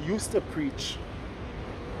men that used to preach.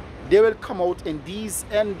 They will come out in these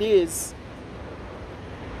end days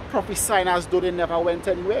prophesying as though they never went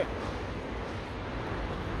anywhere.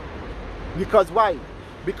 Because why?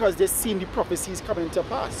 Because they've seen the prophecies coming to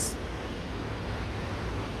pass.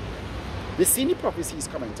 They've seen the prophecies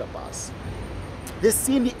coming to pass. They've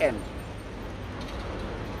seen the end.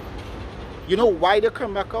 You know why they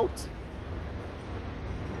come back out?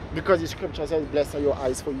 Because the scripture says, blessed are your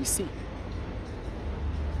eyes for you see.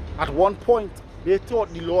 At one point, they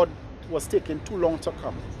thought the Lord was taking too long to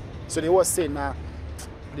come. So they were saying, nah,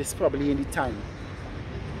 this is probably in the time.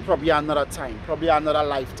 Probably another time. Probably another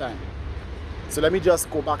lifetime. So let me just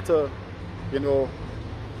go back to, you know,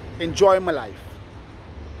 enjoy my life.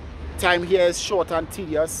 Time here is short and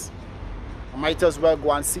tedious. I might as well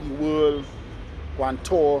go and see the world, go and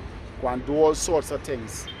tour, go and do all sorts of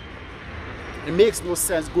things. It makes no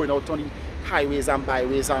sense going out on the highways and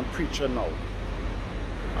byways and preaching now.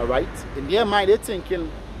 Alright? In their mind, they're thinking,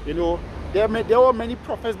 you know, there were many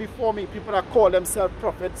prophets before me, people that call themselves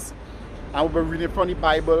prophets, and we've been reading from the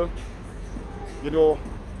Bible, you know,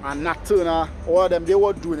 and Nat Turner, all of them, they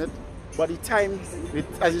were doing it. But the time,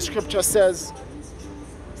 as the scripture says,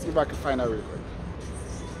 see if I can find out really quick.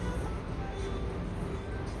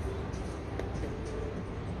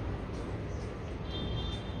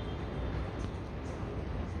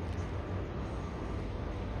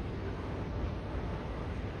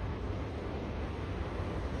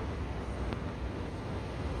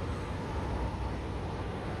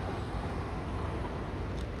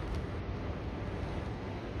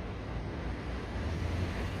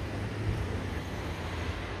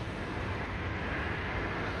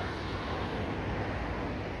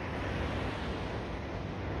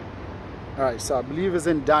 Alright, so I believe it's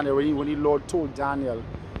in Daniel when the Lord told Daniel,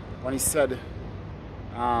 when he said, you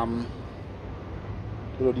know,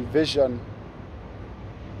 the vision,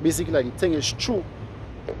 basically like the thing is true,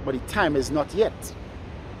 but the time is not yet.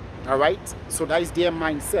 Alright, so that is their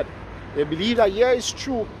mindset. They believe that yeah, it's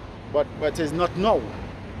true, but it is not now.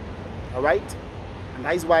 Alright, and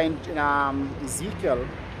that is why in Ezekiel,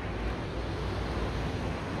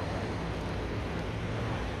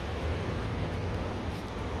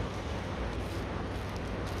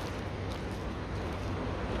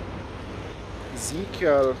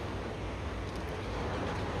 Ezekiel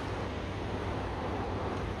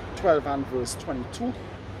 12 and verse 22,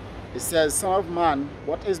 it says, Son of man,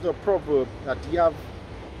 what is the proverb that ye have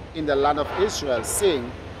in the land of Israel,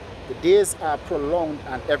 saying, the days are prolonged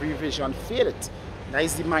and every vision faileth? That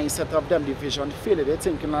is the mindset of them, the vision faileth. They're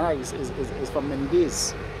thinking that is for many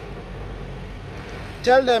days.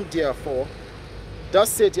 Tell them therefore, thus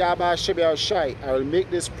saith Yahweh Hashem Yahushai, I will make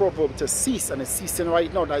this proverb to cease, and it's ceasing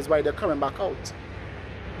right now. That is why they're coming back out.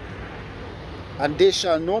 And they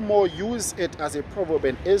shall no more use it as a proverb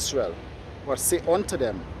in Israel, but say unto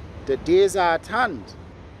them, the days are at hand,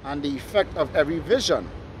 and the effect of every vision.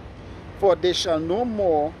 For there shall be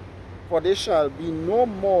no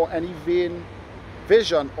more any vain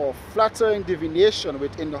vision or flattering divination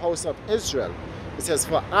within the house of Israel. It says,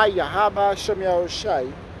 for I, Yahweh Hashem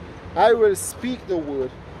Yahushai, I will speak the word,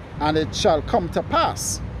 and it shall come to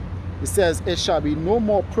pass. It says, it shall be no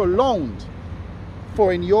more prolonged.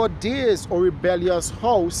 For in your days, O rebellious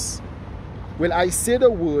house, will I say the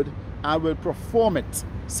word, and will perform it,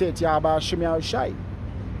 saith Yahweh Hashem Yahushai.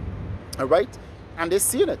 Alright? And they're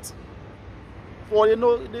seeing it. For you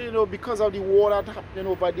know, because of the war that happening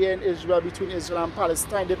over there in Israel, between Israel and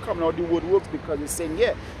Palestine, they're coming out the woodworks because they're saying,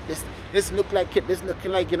 yeah, this look like it, this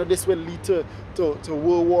looking like, you know, this will lead to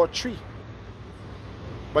World War III.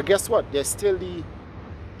 But guess what? There's still the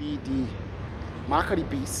mark of the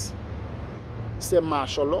beast. Still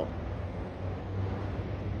martial law.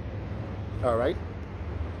 Alright?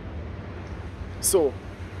 So,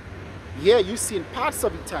 yeah, you've seen parts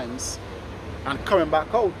of the times and coming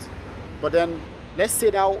back out. But then, let's say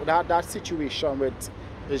that situation with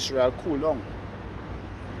Israel cool down.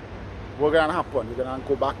 What's going to happen? You're going to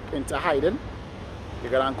go back into hiding.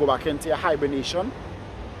 You're going to go back into your hibernation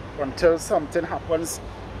until something happens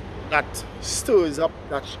that stirs up,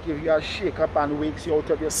 that gives you a shake up and wakes you out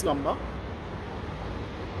of your slumber.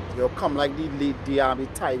 You'll come like the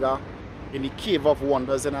tiger in the cave of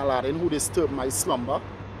wonders in Aladdin, who disturbed my slumber.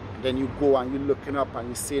 And then you go and you're looking up and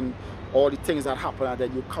you're seeing all the things that happen, and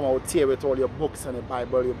then you come out here with all your books and the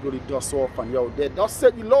Bible, you blow the dust off and you're out there. Thus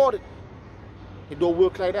said the Lord. It don't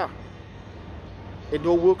work like that. It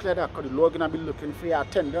don't work like that, because the Lord gonna be looking for your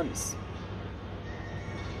attendance.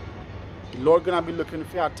 The Lord gonna be looking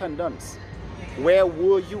for your attendance. Where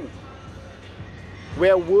were you?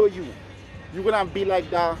 Where were you? You're gonna be like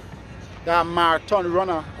that marathon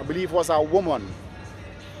runner, I believe was a woman.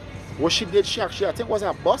 What she did, she actually, I think was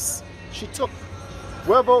a bus she took.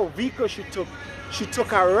 Whatever vehicle she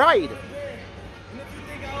took a ride.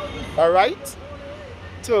 Alright?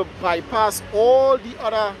 To bypass all the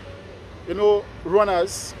other,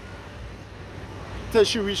 runners till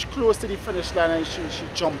she reached close to the finish line, and she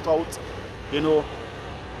jumped out,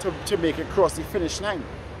 to make it cross the finish line.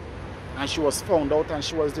 And she was found out and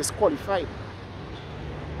she was disqualified.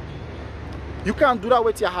 You can't do that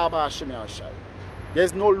with your Haba Hashem Yahushai.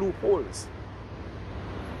 There's no loopholes.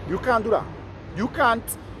 You can't do that. You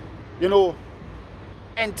can't,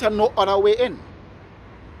 enter no other way in.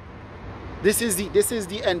 This is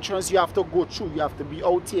the entrance you have to go through. You have to be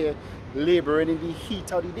out here laboring in the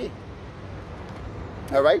heat of the day.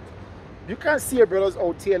 Alright? You can't see your brothers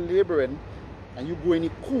out here laboring and you go in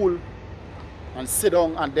the cool and sit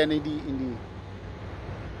down, and then in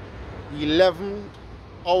the 11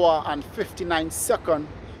 hour and 59 second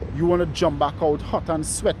you want to jump back out hot and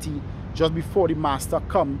sweaty just before the master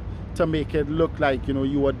come to make it look like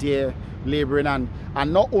you were there laboring, and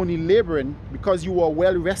not only laboring, because you were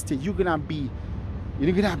well rested, you're gonna be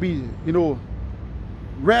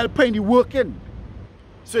well putting the work in.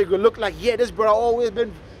 So it could look like, yeah, this brother always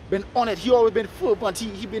been on it, he always been full, but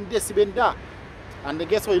he been this, he been that. And then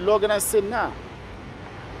guess what the Lord gonna say now?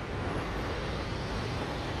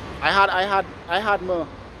 I had my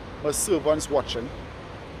servants watching,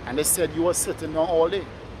 and they said you were sitting down all day.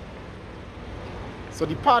 So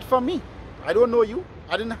depart from me. I don't know you.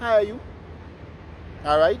 I didn't hire you.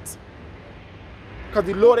 Alright? Because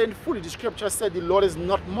the Lord ain't fully. The scripture said the Lord is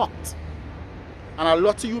not mocked. And a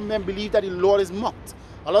lot of you men believe that the Lord is mocked.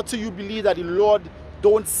 A lot of you believe that the Lord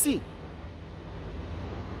don't see.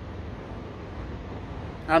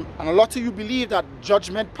 And a lot of you believe that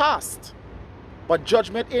judgment passed. But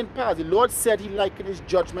judgment ain't passed. The Lord said he likened his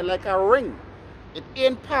judgment like a ring. It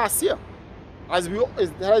ain't passed here.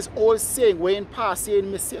 That is all saying, we ain't pass here, ain't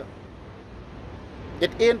miss here.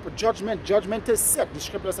 It ain't judgment. Judgment is set. The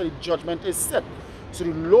scripture said the judgment is set. So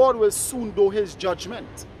the Lord will soon do his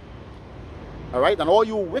judgment. Alright? And all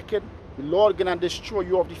you wicked, the Lord gonna destroy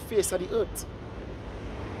you off the face of the earth.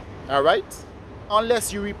 Alright?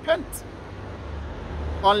 Unless you repent.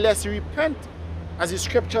 Unless you repent. As the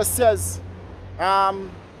scripture says,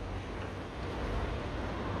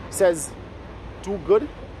 do good.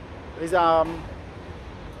 Is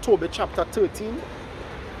Tobit chapter 13.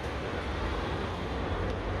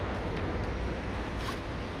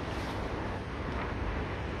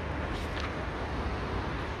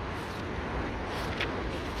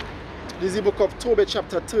 This is the book of Tobit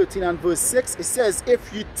chapter 13 and verse 6. It says,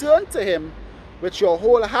 if you turn to him with your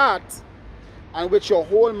whole heart and with your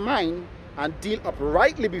whole mind and deal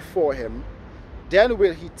uprightly before him, then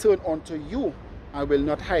will he turn unto you and will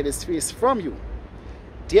not hide his face from you.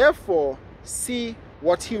 Therefore, see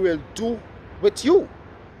what he will do with you,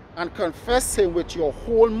 and confess him with your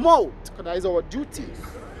whole mouth, because that is our duty.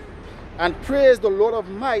 And praise the Lord of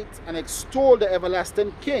might, and extol the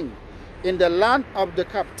everlasting King. In the land of the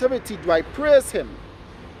captivity do I praise him,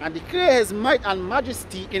 and declare his might and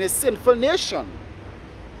majesty in a sinful nation.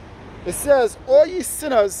 It says, all ye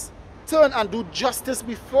sinners, turn and do justice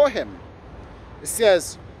before him. It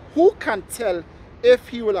says, who can tell if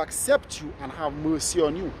he will accept you and have mercy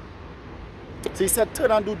on you? So he said,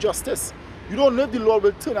 turn and do justice. You don't know if the Lord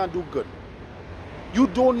will turn and do good. You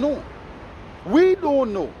don't know. We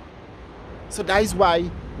don't know. So that is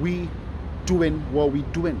why we doing what we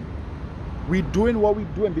doing. We doing what we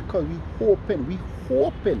doing because we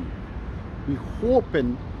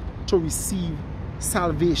hoping to receive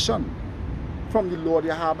salvation from the Lord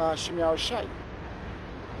Yahweh Hashem Yahushai.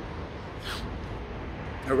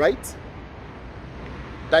 Alright?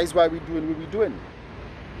 That is why we're doing what we're doing.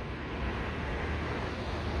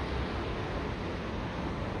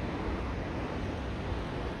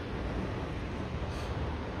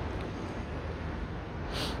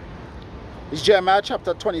 It's Jeremiah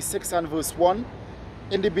chapter 26 and verse 1.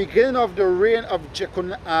 In the beginning of the reign of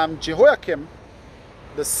Jehoiakim,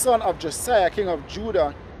 the son of Josiah, king of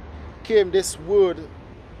Judah, came this word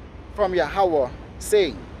from Yahweh,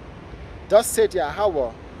 saying, Thus saith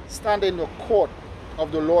Yahweh, stand in the court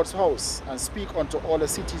of the Lord's house, and speak unto all the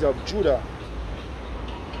cities of Judah,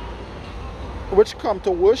 which come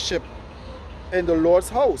to worship in the Lord's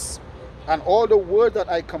house, and all the word that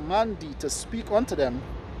I command thee to speak unto them,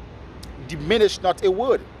 diminish not a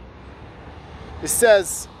word. It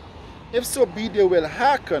says, if so be they will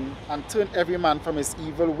hearken and turn every man from his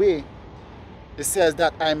evil way, it says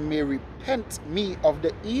that I may repent me of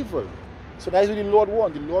the evil. So that is what the Lord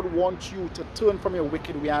wants. The Lord wants you to turn from your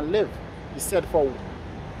wicked way and live. He said for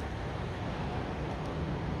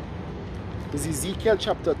this is Ezekiel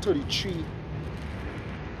chapter 33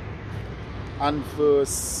 and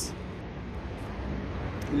verse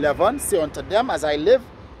 11. Say unto them, as I live,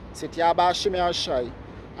 saith Yahweh Shemel Shai,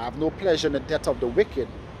 I have no pleasure in the death of the wicked,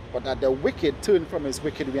 but that the wicked turn from his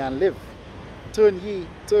wicked way and live. Turn ye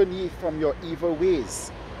from your evil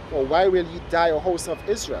ways. For why will ye die, O house of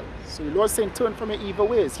Israel? So the Lord is saying, turn from your evil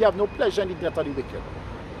ways. He have no pleasure in the death of the wicked,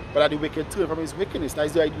 but that the wicked turn from his wickedness. That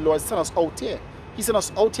is why the Lord sent us out here. He sent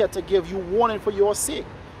us out here to give you warning for your sake.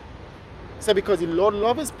 He said, because the Lord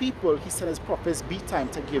loves his people, he sent his prophets be time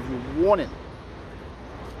to give you warning.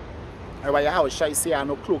 And why Yahweh shall say, I have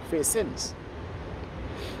no cloak for your sins.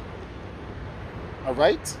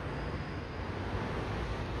 Alright?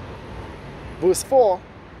 Verse 4,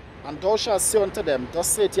 and thou shalt say unto them, thus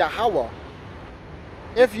saith Yahweh,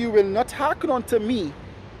 if you will not hearken unto me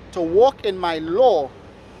to walk in my law,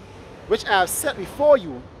 which I have set before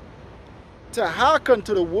you, to hearken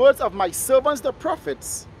to the words of my servants the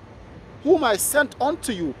prophets, whom I sent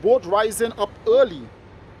unto you, both rising up early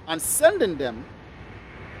and sending them,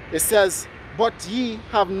 it says, but ye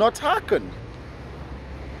have not hearkened.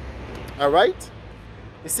 Alright?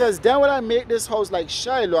 It says, then will I make this house like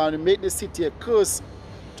Shiloh, and make this city a curse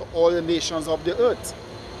to all the nations of the earth.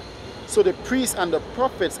 So the priests and the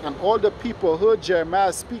prophets and all the people heard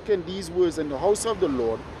Jeremiah speaking these words in the house of the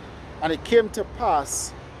Lord. And it came to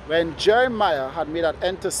pass, when Jeremiah had made an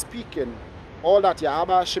end to speaking all that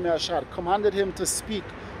Yahweh Shemel had commanded him to speak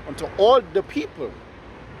unto all the people,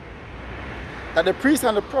 that the priests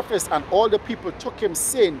and the prophets and all the people took him,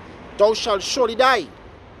 saying, thou shalt surely die.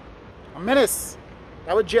 A menace.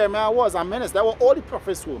 That's what Jeremiah was, a menace. That's what all the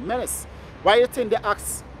prophets were, menace. Why do you think they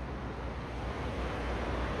asked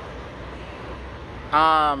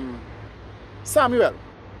Samuel,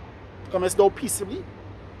 comest thou peaceably?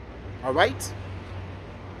 Alright?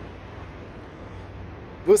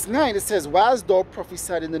 Verse 9, it says, whilst thou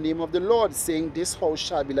prophesied in the name of the Lord, saying, this house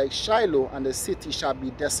shall be like Shiloh, and the city shall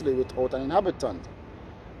be desolate without an inhabitant.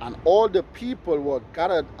 And all the people were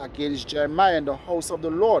gathered against Jeremiah in the house of the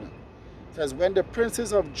Lord. It says, when the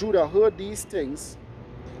princes of Judah heard these things,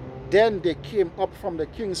 then they came up from the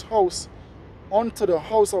king's house unto the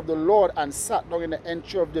house of the Lord, and sat down in the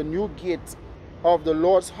entry of the new gate of the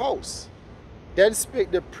Lord's house. Then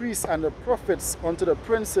spake the priests and the prophets unto the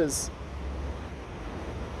princes,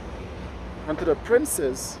 and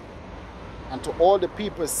to all the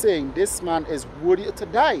people, saying, this man is worthy to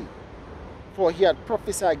die, for he had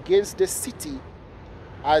prophesied against this city,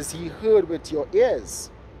 as ye heard with your ears.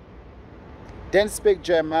 Then spake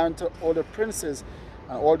Jeremiah unto all the princes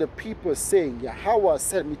and all the people, saying, Yahweh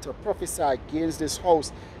sent me to prophesy against this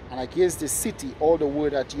house and against this city all the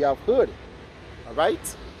word that ye have heard. Alright?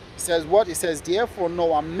 It says what? It says, therefore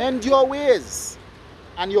now amend your ways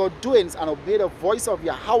and your doings, and obey the voice of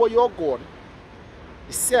Yahweh your God.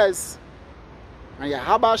 It says, and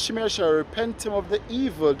Yahweh Shemel shall repent him of the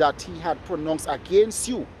evil that he had pronounced against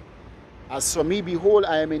you. As for me, behold,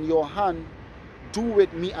 I am in your hand. Do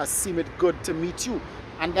with me as seemeth good to meet you.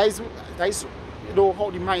 And that is you know,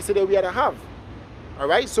 how the mindset that we had to have.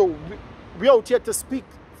 Alright, so we out here to speak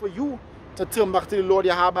for you to turn back to the Lord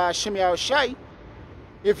Yahweh Shemel Shai.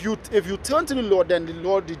 If you turn to the Lord, then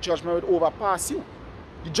the judgment will overpass you.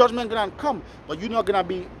 The judgment gonna come, but you're not gonna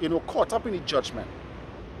be, you know, caught up in the judgment.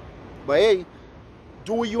 But hey,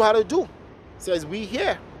 do what you have to do. It says we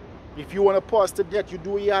here. If you want to pause to death, you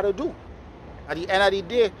do what you have to do. At the end of the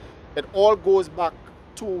day, it all goes back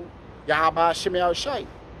to Yahweh Shemel Shai.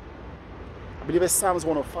 I believe it's Psalms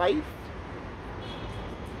 105.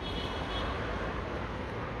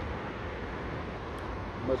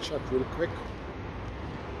 I'm gonna check real quick.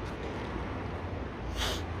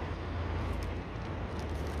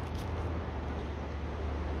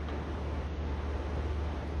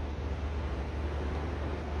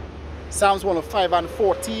 Psalms 105 and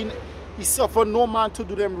 14. He suffered no man to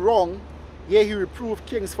do them wrong, yea, he reproved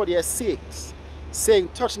kings for their sakes, saying,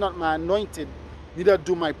 touch not my anointed, neither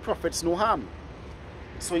do my prophets no harm.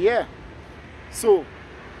 So yeah, so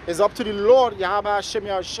it's up to the Lord Yahweh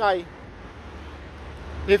Shemel Shai.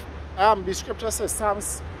 If The scripture says,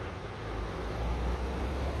 Psalms.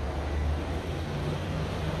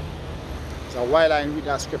 So while I read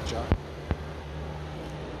that scripture,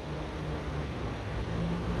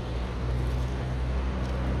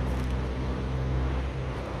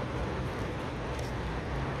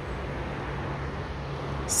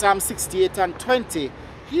 Psalm 68 and 20,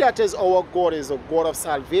 he that is our God is a God of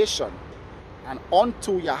salvation, and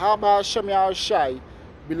unto Yahweh Hashem Yahushai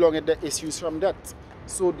belongeth the issues from death.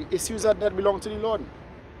 So the issues of death belong to the Lord.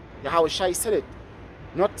 Yahushai said it.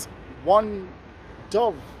 Not one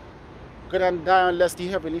dove gonna die unless the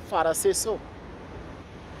Heavenly Father says so.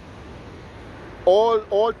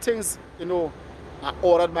 All things, you know, are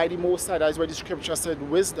ordered by the Most High. That is why the scripture said,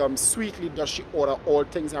 wisdom sweetly does she order all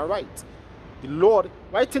things are right. The Lord,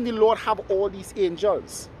 why think the Lord have all these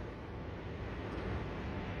angels?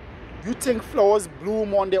 You think flowers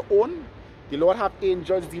bloom on their own? The Lord have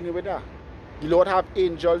angels dealing with that. The Lord have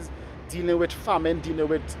angels dealing with famine, dealing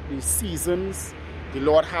with the seasons. The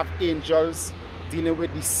Lord have angels dealing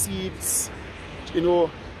with the seeds, you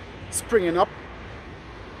know, springing up.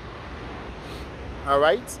 All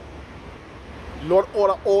right? The Lord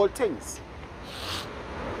order all things.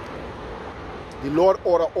 The Lord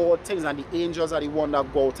order all things, and the angels are the one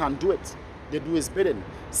that go out and do it. They do his bidding.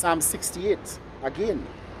 Psalm 68, again.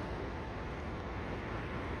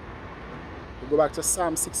 We go back to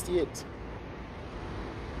Psalm 68.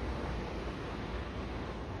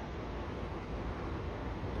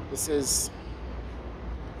 This is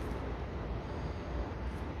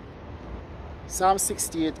Psalm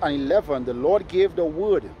 68 and 11. The Lord gave the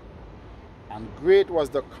word, and great was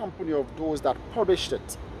the company of those that published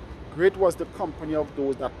it. Great was the company of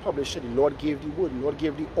those that published it. The Lord gave the word. The Lord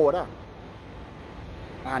gave the order.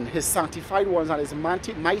 And his sanctified ones and his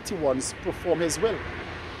mighty ones perform his will.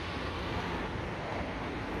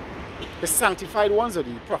 The sanctified ones are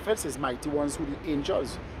the prophets, his mighty ones who are the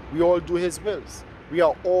angels. We all do his wills. We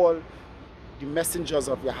are all the messengers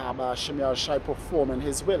of Yahweh Hashem Yahushai performing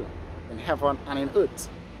his will in heaven and in earth.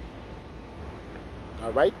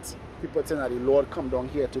 Alright? People think that the Lord come down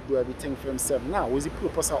here to do everything for himself. Now, what is the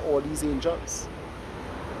purpose of all these angels?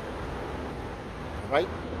 Right?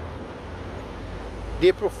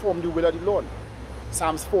 They perform the will of the Lord.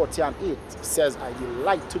 Psalms 40 and 8 says, I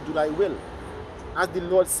delight to do thy will. As the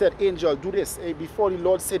Lord said, angel, do this. Before the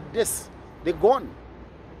Lord said this, they're gone.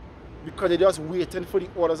 Because they're just waiting for the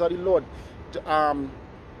orders of the Lord.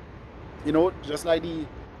 You know, just like the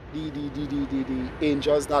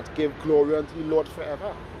angels that give glory unto the Lord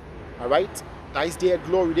forever. Alright? That is their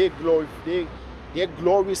glory. Their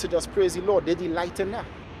glory is to just praise the Lord. They delight in that.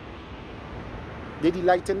 They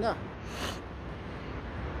delight in that.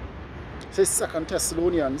 It says 2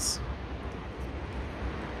 Thessalonians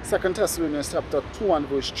chapter 2 and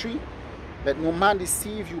verse 3. Let no man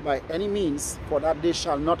deceive you by any means, for that day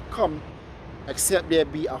shall not come, except there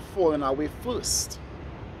be a falling away first,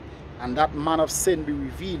 and that man of sin be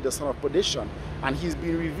revealed, the son of perdition. And he's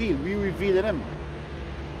been revealed. We revealed in him.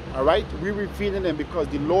 Alright? We revealed in him because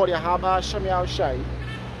the Lord Yahweh Hashem Yahushai,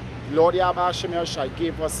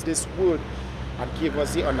 gave us this word and gave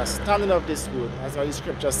us the understanding of this word. As the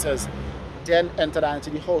scripture says, then entered I into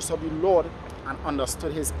the house of the Lord and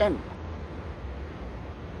understood his end.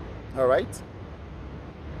 Alright?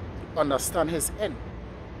 Understand his end.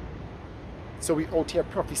 So we out here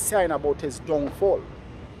prophesying about his downfall.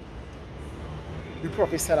 We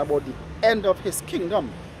prophesied about the end of his kingdom.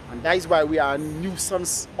 And that is why we are a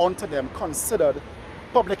nuisance unto them, considered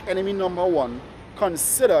public enemy number one,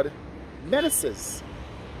 considered menaces.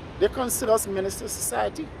 They consider us menaces to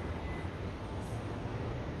society.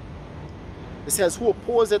 It says, who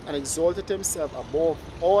opposeth and exalted himself above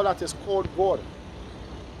all that is called God,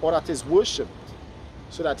 or that is worshipped,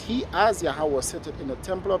 so that he as Yahweh sitteth in the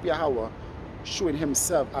temple of Yahweh, showing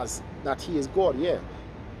himself as that he is God, yeah.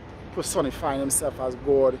 Personifying himself as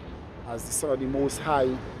God, as the Son of the Most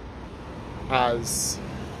High, as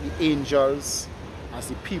the angels, as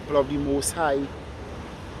the people of the Most High.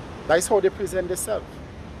 That is how they present themselves.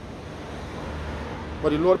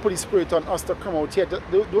 But the Lord put his spirit on us to come out here.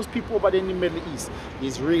 Those people over there in the Middle East, the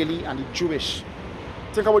Israeli and the Jewish.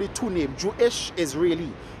 Think about the two names, Jewish,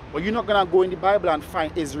 Israeli. But you're not going to go in the Bible and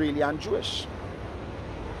find Israeli and Jewish.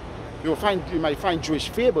 You might find Jewish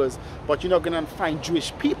fables, but you're not going to find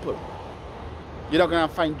Jewish people. You're not going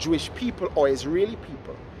to find Jewish people or Israeli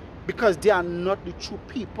people, because they are not the true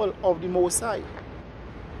people of the Most High.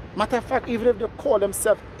 Matter of fact, even if they call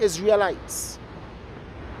themselves Israelites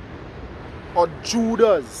or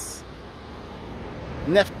Judas,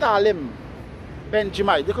 Nephthalim,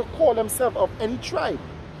 Benjamin, they could call themselves of any tribe.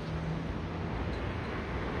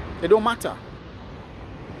 It don't matter.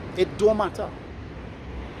 It don't matter.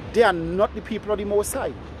 They are not the people of the Most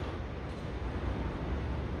High.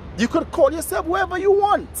 You could call yourself whoever you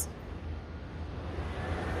want.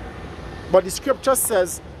 But the scripture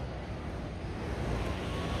says,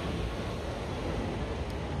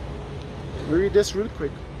 read this real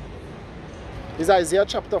quick. It's Isaiah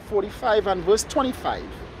chapter 45 and verse 25.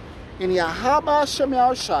 In Yahweh Shem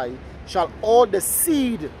Yahushai shall all the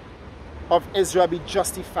seed of Israel be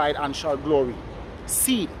justified and shall glory.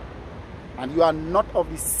 Seed. And you are not of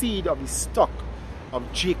the seed of the stock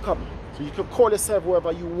of Jacob. So you can call yourself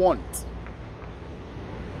whoever you want.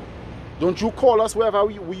 Don't you call us whoever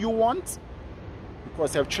you want?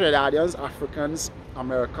 Because you have Trinidadians, Africans,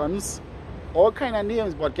 Americans, all kind of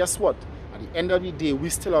names. But guess what? At the end of the day, we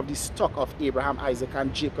still have the stock of Abraham, Isaac,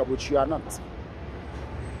 and Jacob, which you are not.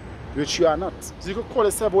 Which you are not. So you can call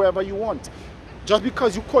yourself whoever you want. Just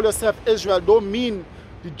because you call yourself Israel don't mean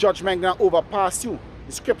the judgment gonna overpass you.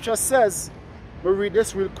 The scripture says, we'll read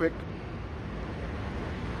this real quick.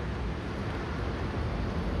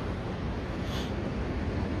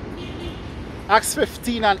 Acts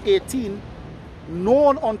 15 and 18.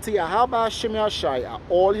 Known unto Yahweh Shem Yahushai are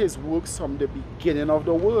all his works from the beginning of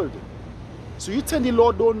the world. So you tell the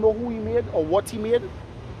Lord don't know who he made or what he made?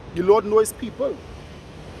 The Lord knows his people.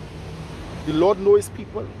 The Lord knows his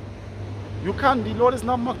people. You can't, the Lord is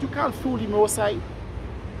not mocked. You can't fool the Most High.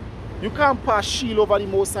 You can't pass shield over the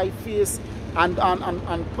Most High face and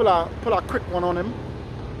pull a quick one on him.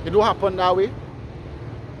 It don't happen that way.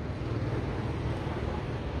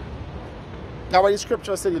 Now what the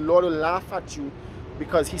scripture said, the Lord will laugh at you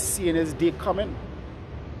because he's seeing his day coming.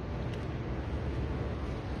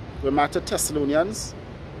 We're back to Thessalonians,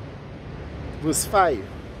 verse 5.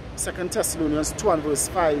 2 Thessalonians 2 and verse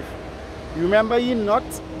 5. Remember ye not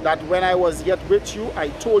that when I was yet with you, I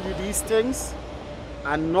told you these things?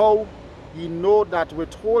 And now ye know that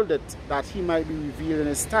withhold it, that he might be revealed in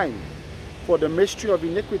his time. For the mystery of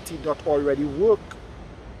iniquity doth already work.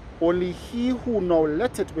 Only he who now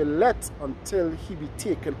letteth will let until he be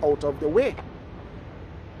taken out of the way.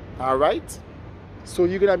 Alright? So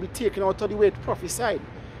you're going to be taken out of the way. It prophesied.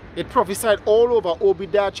 It prophesied all over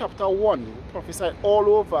Obadiah chapter 1. It prophesied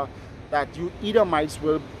all over that you Edomites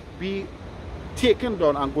will be taken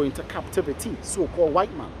down and go into captivity. So-called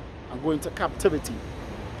white man. And go into captivity.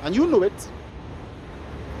 And you know it.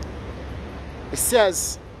 It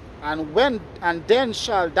says, and then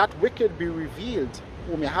shall that wicked be revealed,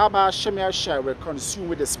 whom Yahweh Shem Yahushai will consume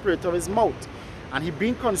with the spirit of his mouth. And he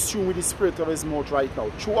being consumed with the spirit of his mouth right now.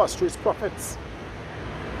 Through us, through his prophets.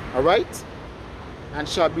 Alright? And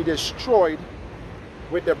shall be destroyed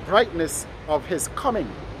with the brightness of his coming.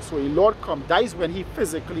 So the Lord come. That is when he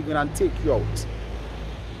physically gonna take you out.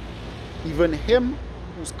 Even him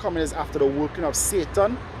whose coming is after the working of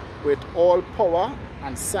Satan with all power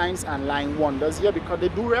and signs and lying wonders here, because they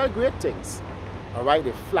do real great things. Alright,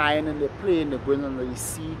 they're flying in the plane, they're going under the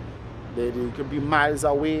sea, they can be miles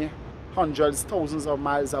away, hundreds, thousands of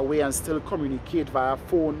miles away and still communicate via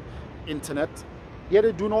phone, internet. Yeah,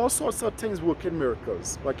 they're doing all sorts of things, working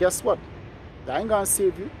miracles. But guess what? That ain't gonna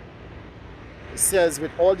save you. It says,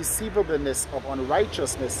 with all deceivableness of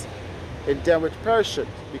unrighteousness in them which perisheth,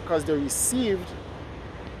 because they received.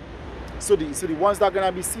 So the ones that are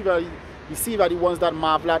gonna be deceived are the ones that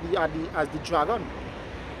marvel at the dragon.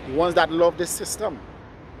 The ones that love the system.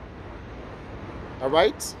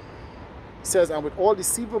 Alright? It says, and with all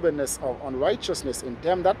deceivableness of unrighteousness in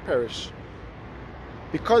them that perish,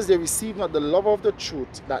 because they receive not the love of the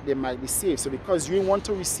truth, that they might be saved. So because you want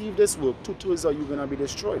to receive this work, two-thirds are you going to be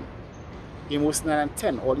destroyed. Amos 9 and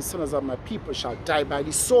 10, all the sons of my people shall die by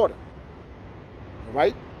the sword.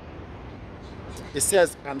 Alright? It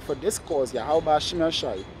says, and for this cause Yahweh Shem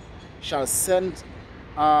Yahushai shall send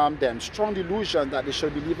them strong delusion that they shall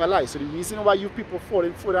believe a lie. So the reason why you people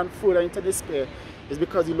falling further and further into despair is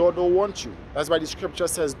because the Lord don't want you. That's why the scripture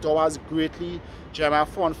says, thou hast greatly, Jeremiah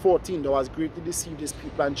 4 and 14, thou hast greatly deceived this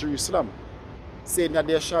people in Jerusalem, saying that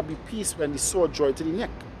there shall be peace when the sword draweth to the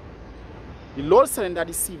neck. The Lord said in that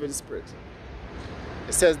deceiving spirit.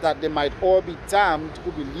 It says that they might all be damned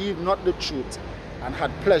who believe not the truth and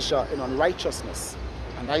had pleasure in unrighteousness.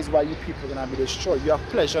 And that is why you people are going to be destroyed. You have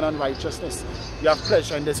pleasure in unrighteousness. You have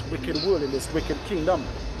pleasure in this wicked world, in this wicked kingdom.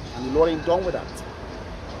 And the Lord ain't done with that.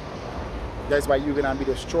 That's why you're going to be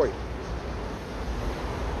destroyed.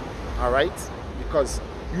 Alright? Because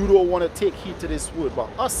you don't want to take heed to this word. But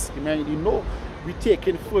us, humanity, know we're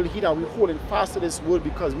taking full heed and we're holding fast to this word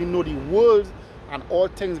because we know the world and all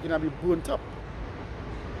things are going to be burnt up.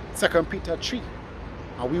 2 Peter 3.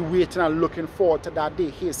 And we waiting and looking forward to that day,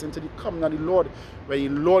 hasten to the coming of the Lord, where the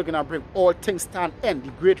Lord gonna bring all things to an end.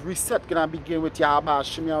 The great reset gonna begin with Yahweh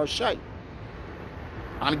Shemi Shai.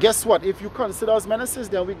 And guess what? If you consider us menaces,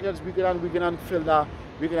 then we gonna fill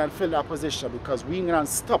that position, because we gonna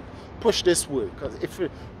stop push this word. Because if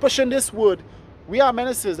we're pushing this word, we are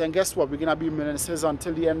menaces, then guess what? We're gonna be menaces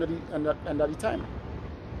until the end of the time.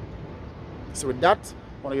 So with that,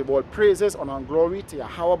 I want to give all praises, honor and glory to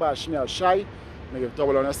Yahweh Bashmi Shai. I give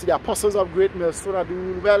double honor to the apostles of great millstone that do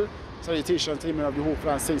rule well. Salutations to the men of the whole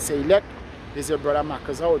France, say elect. This is your brother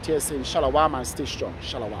Marcus out here saying Shalom and stay strong.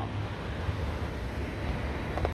 Shalom.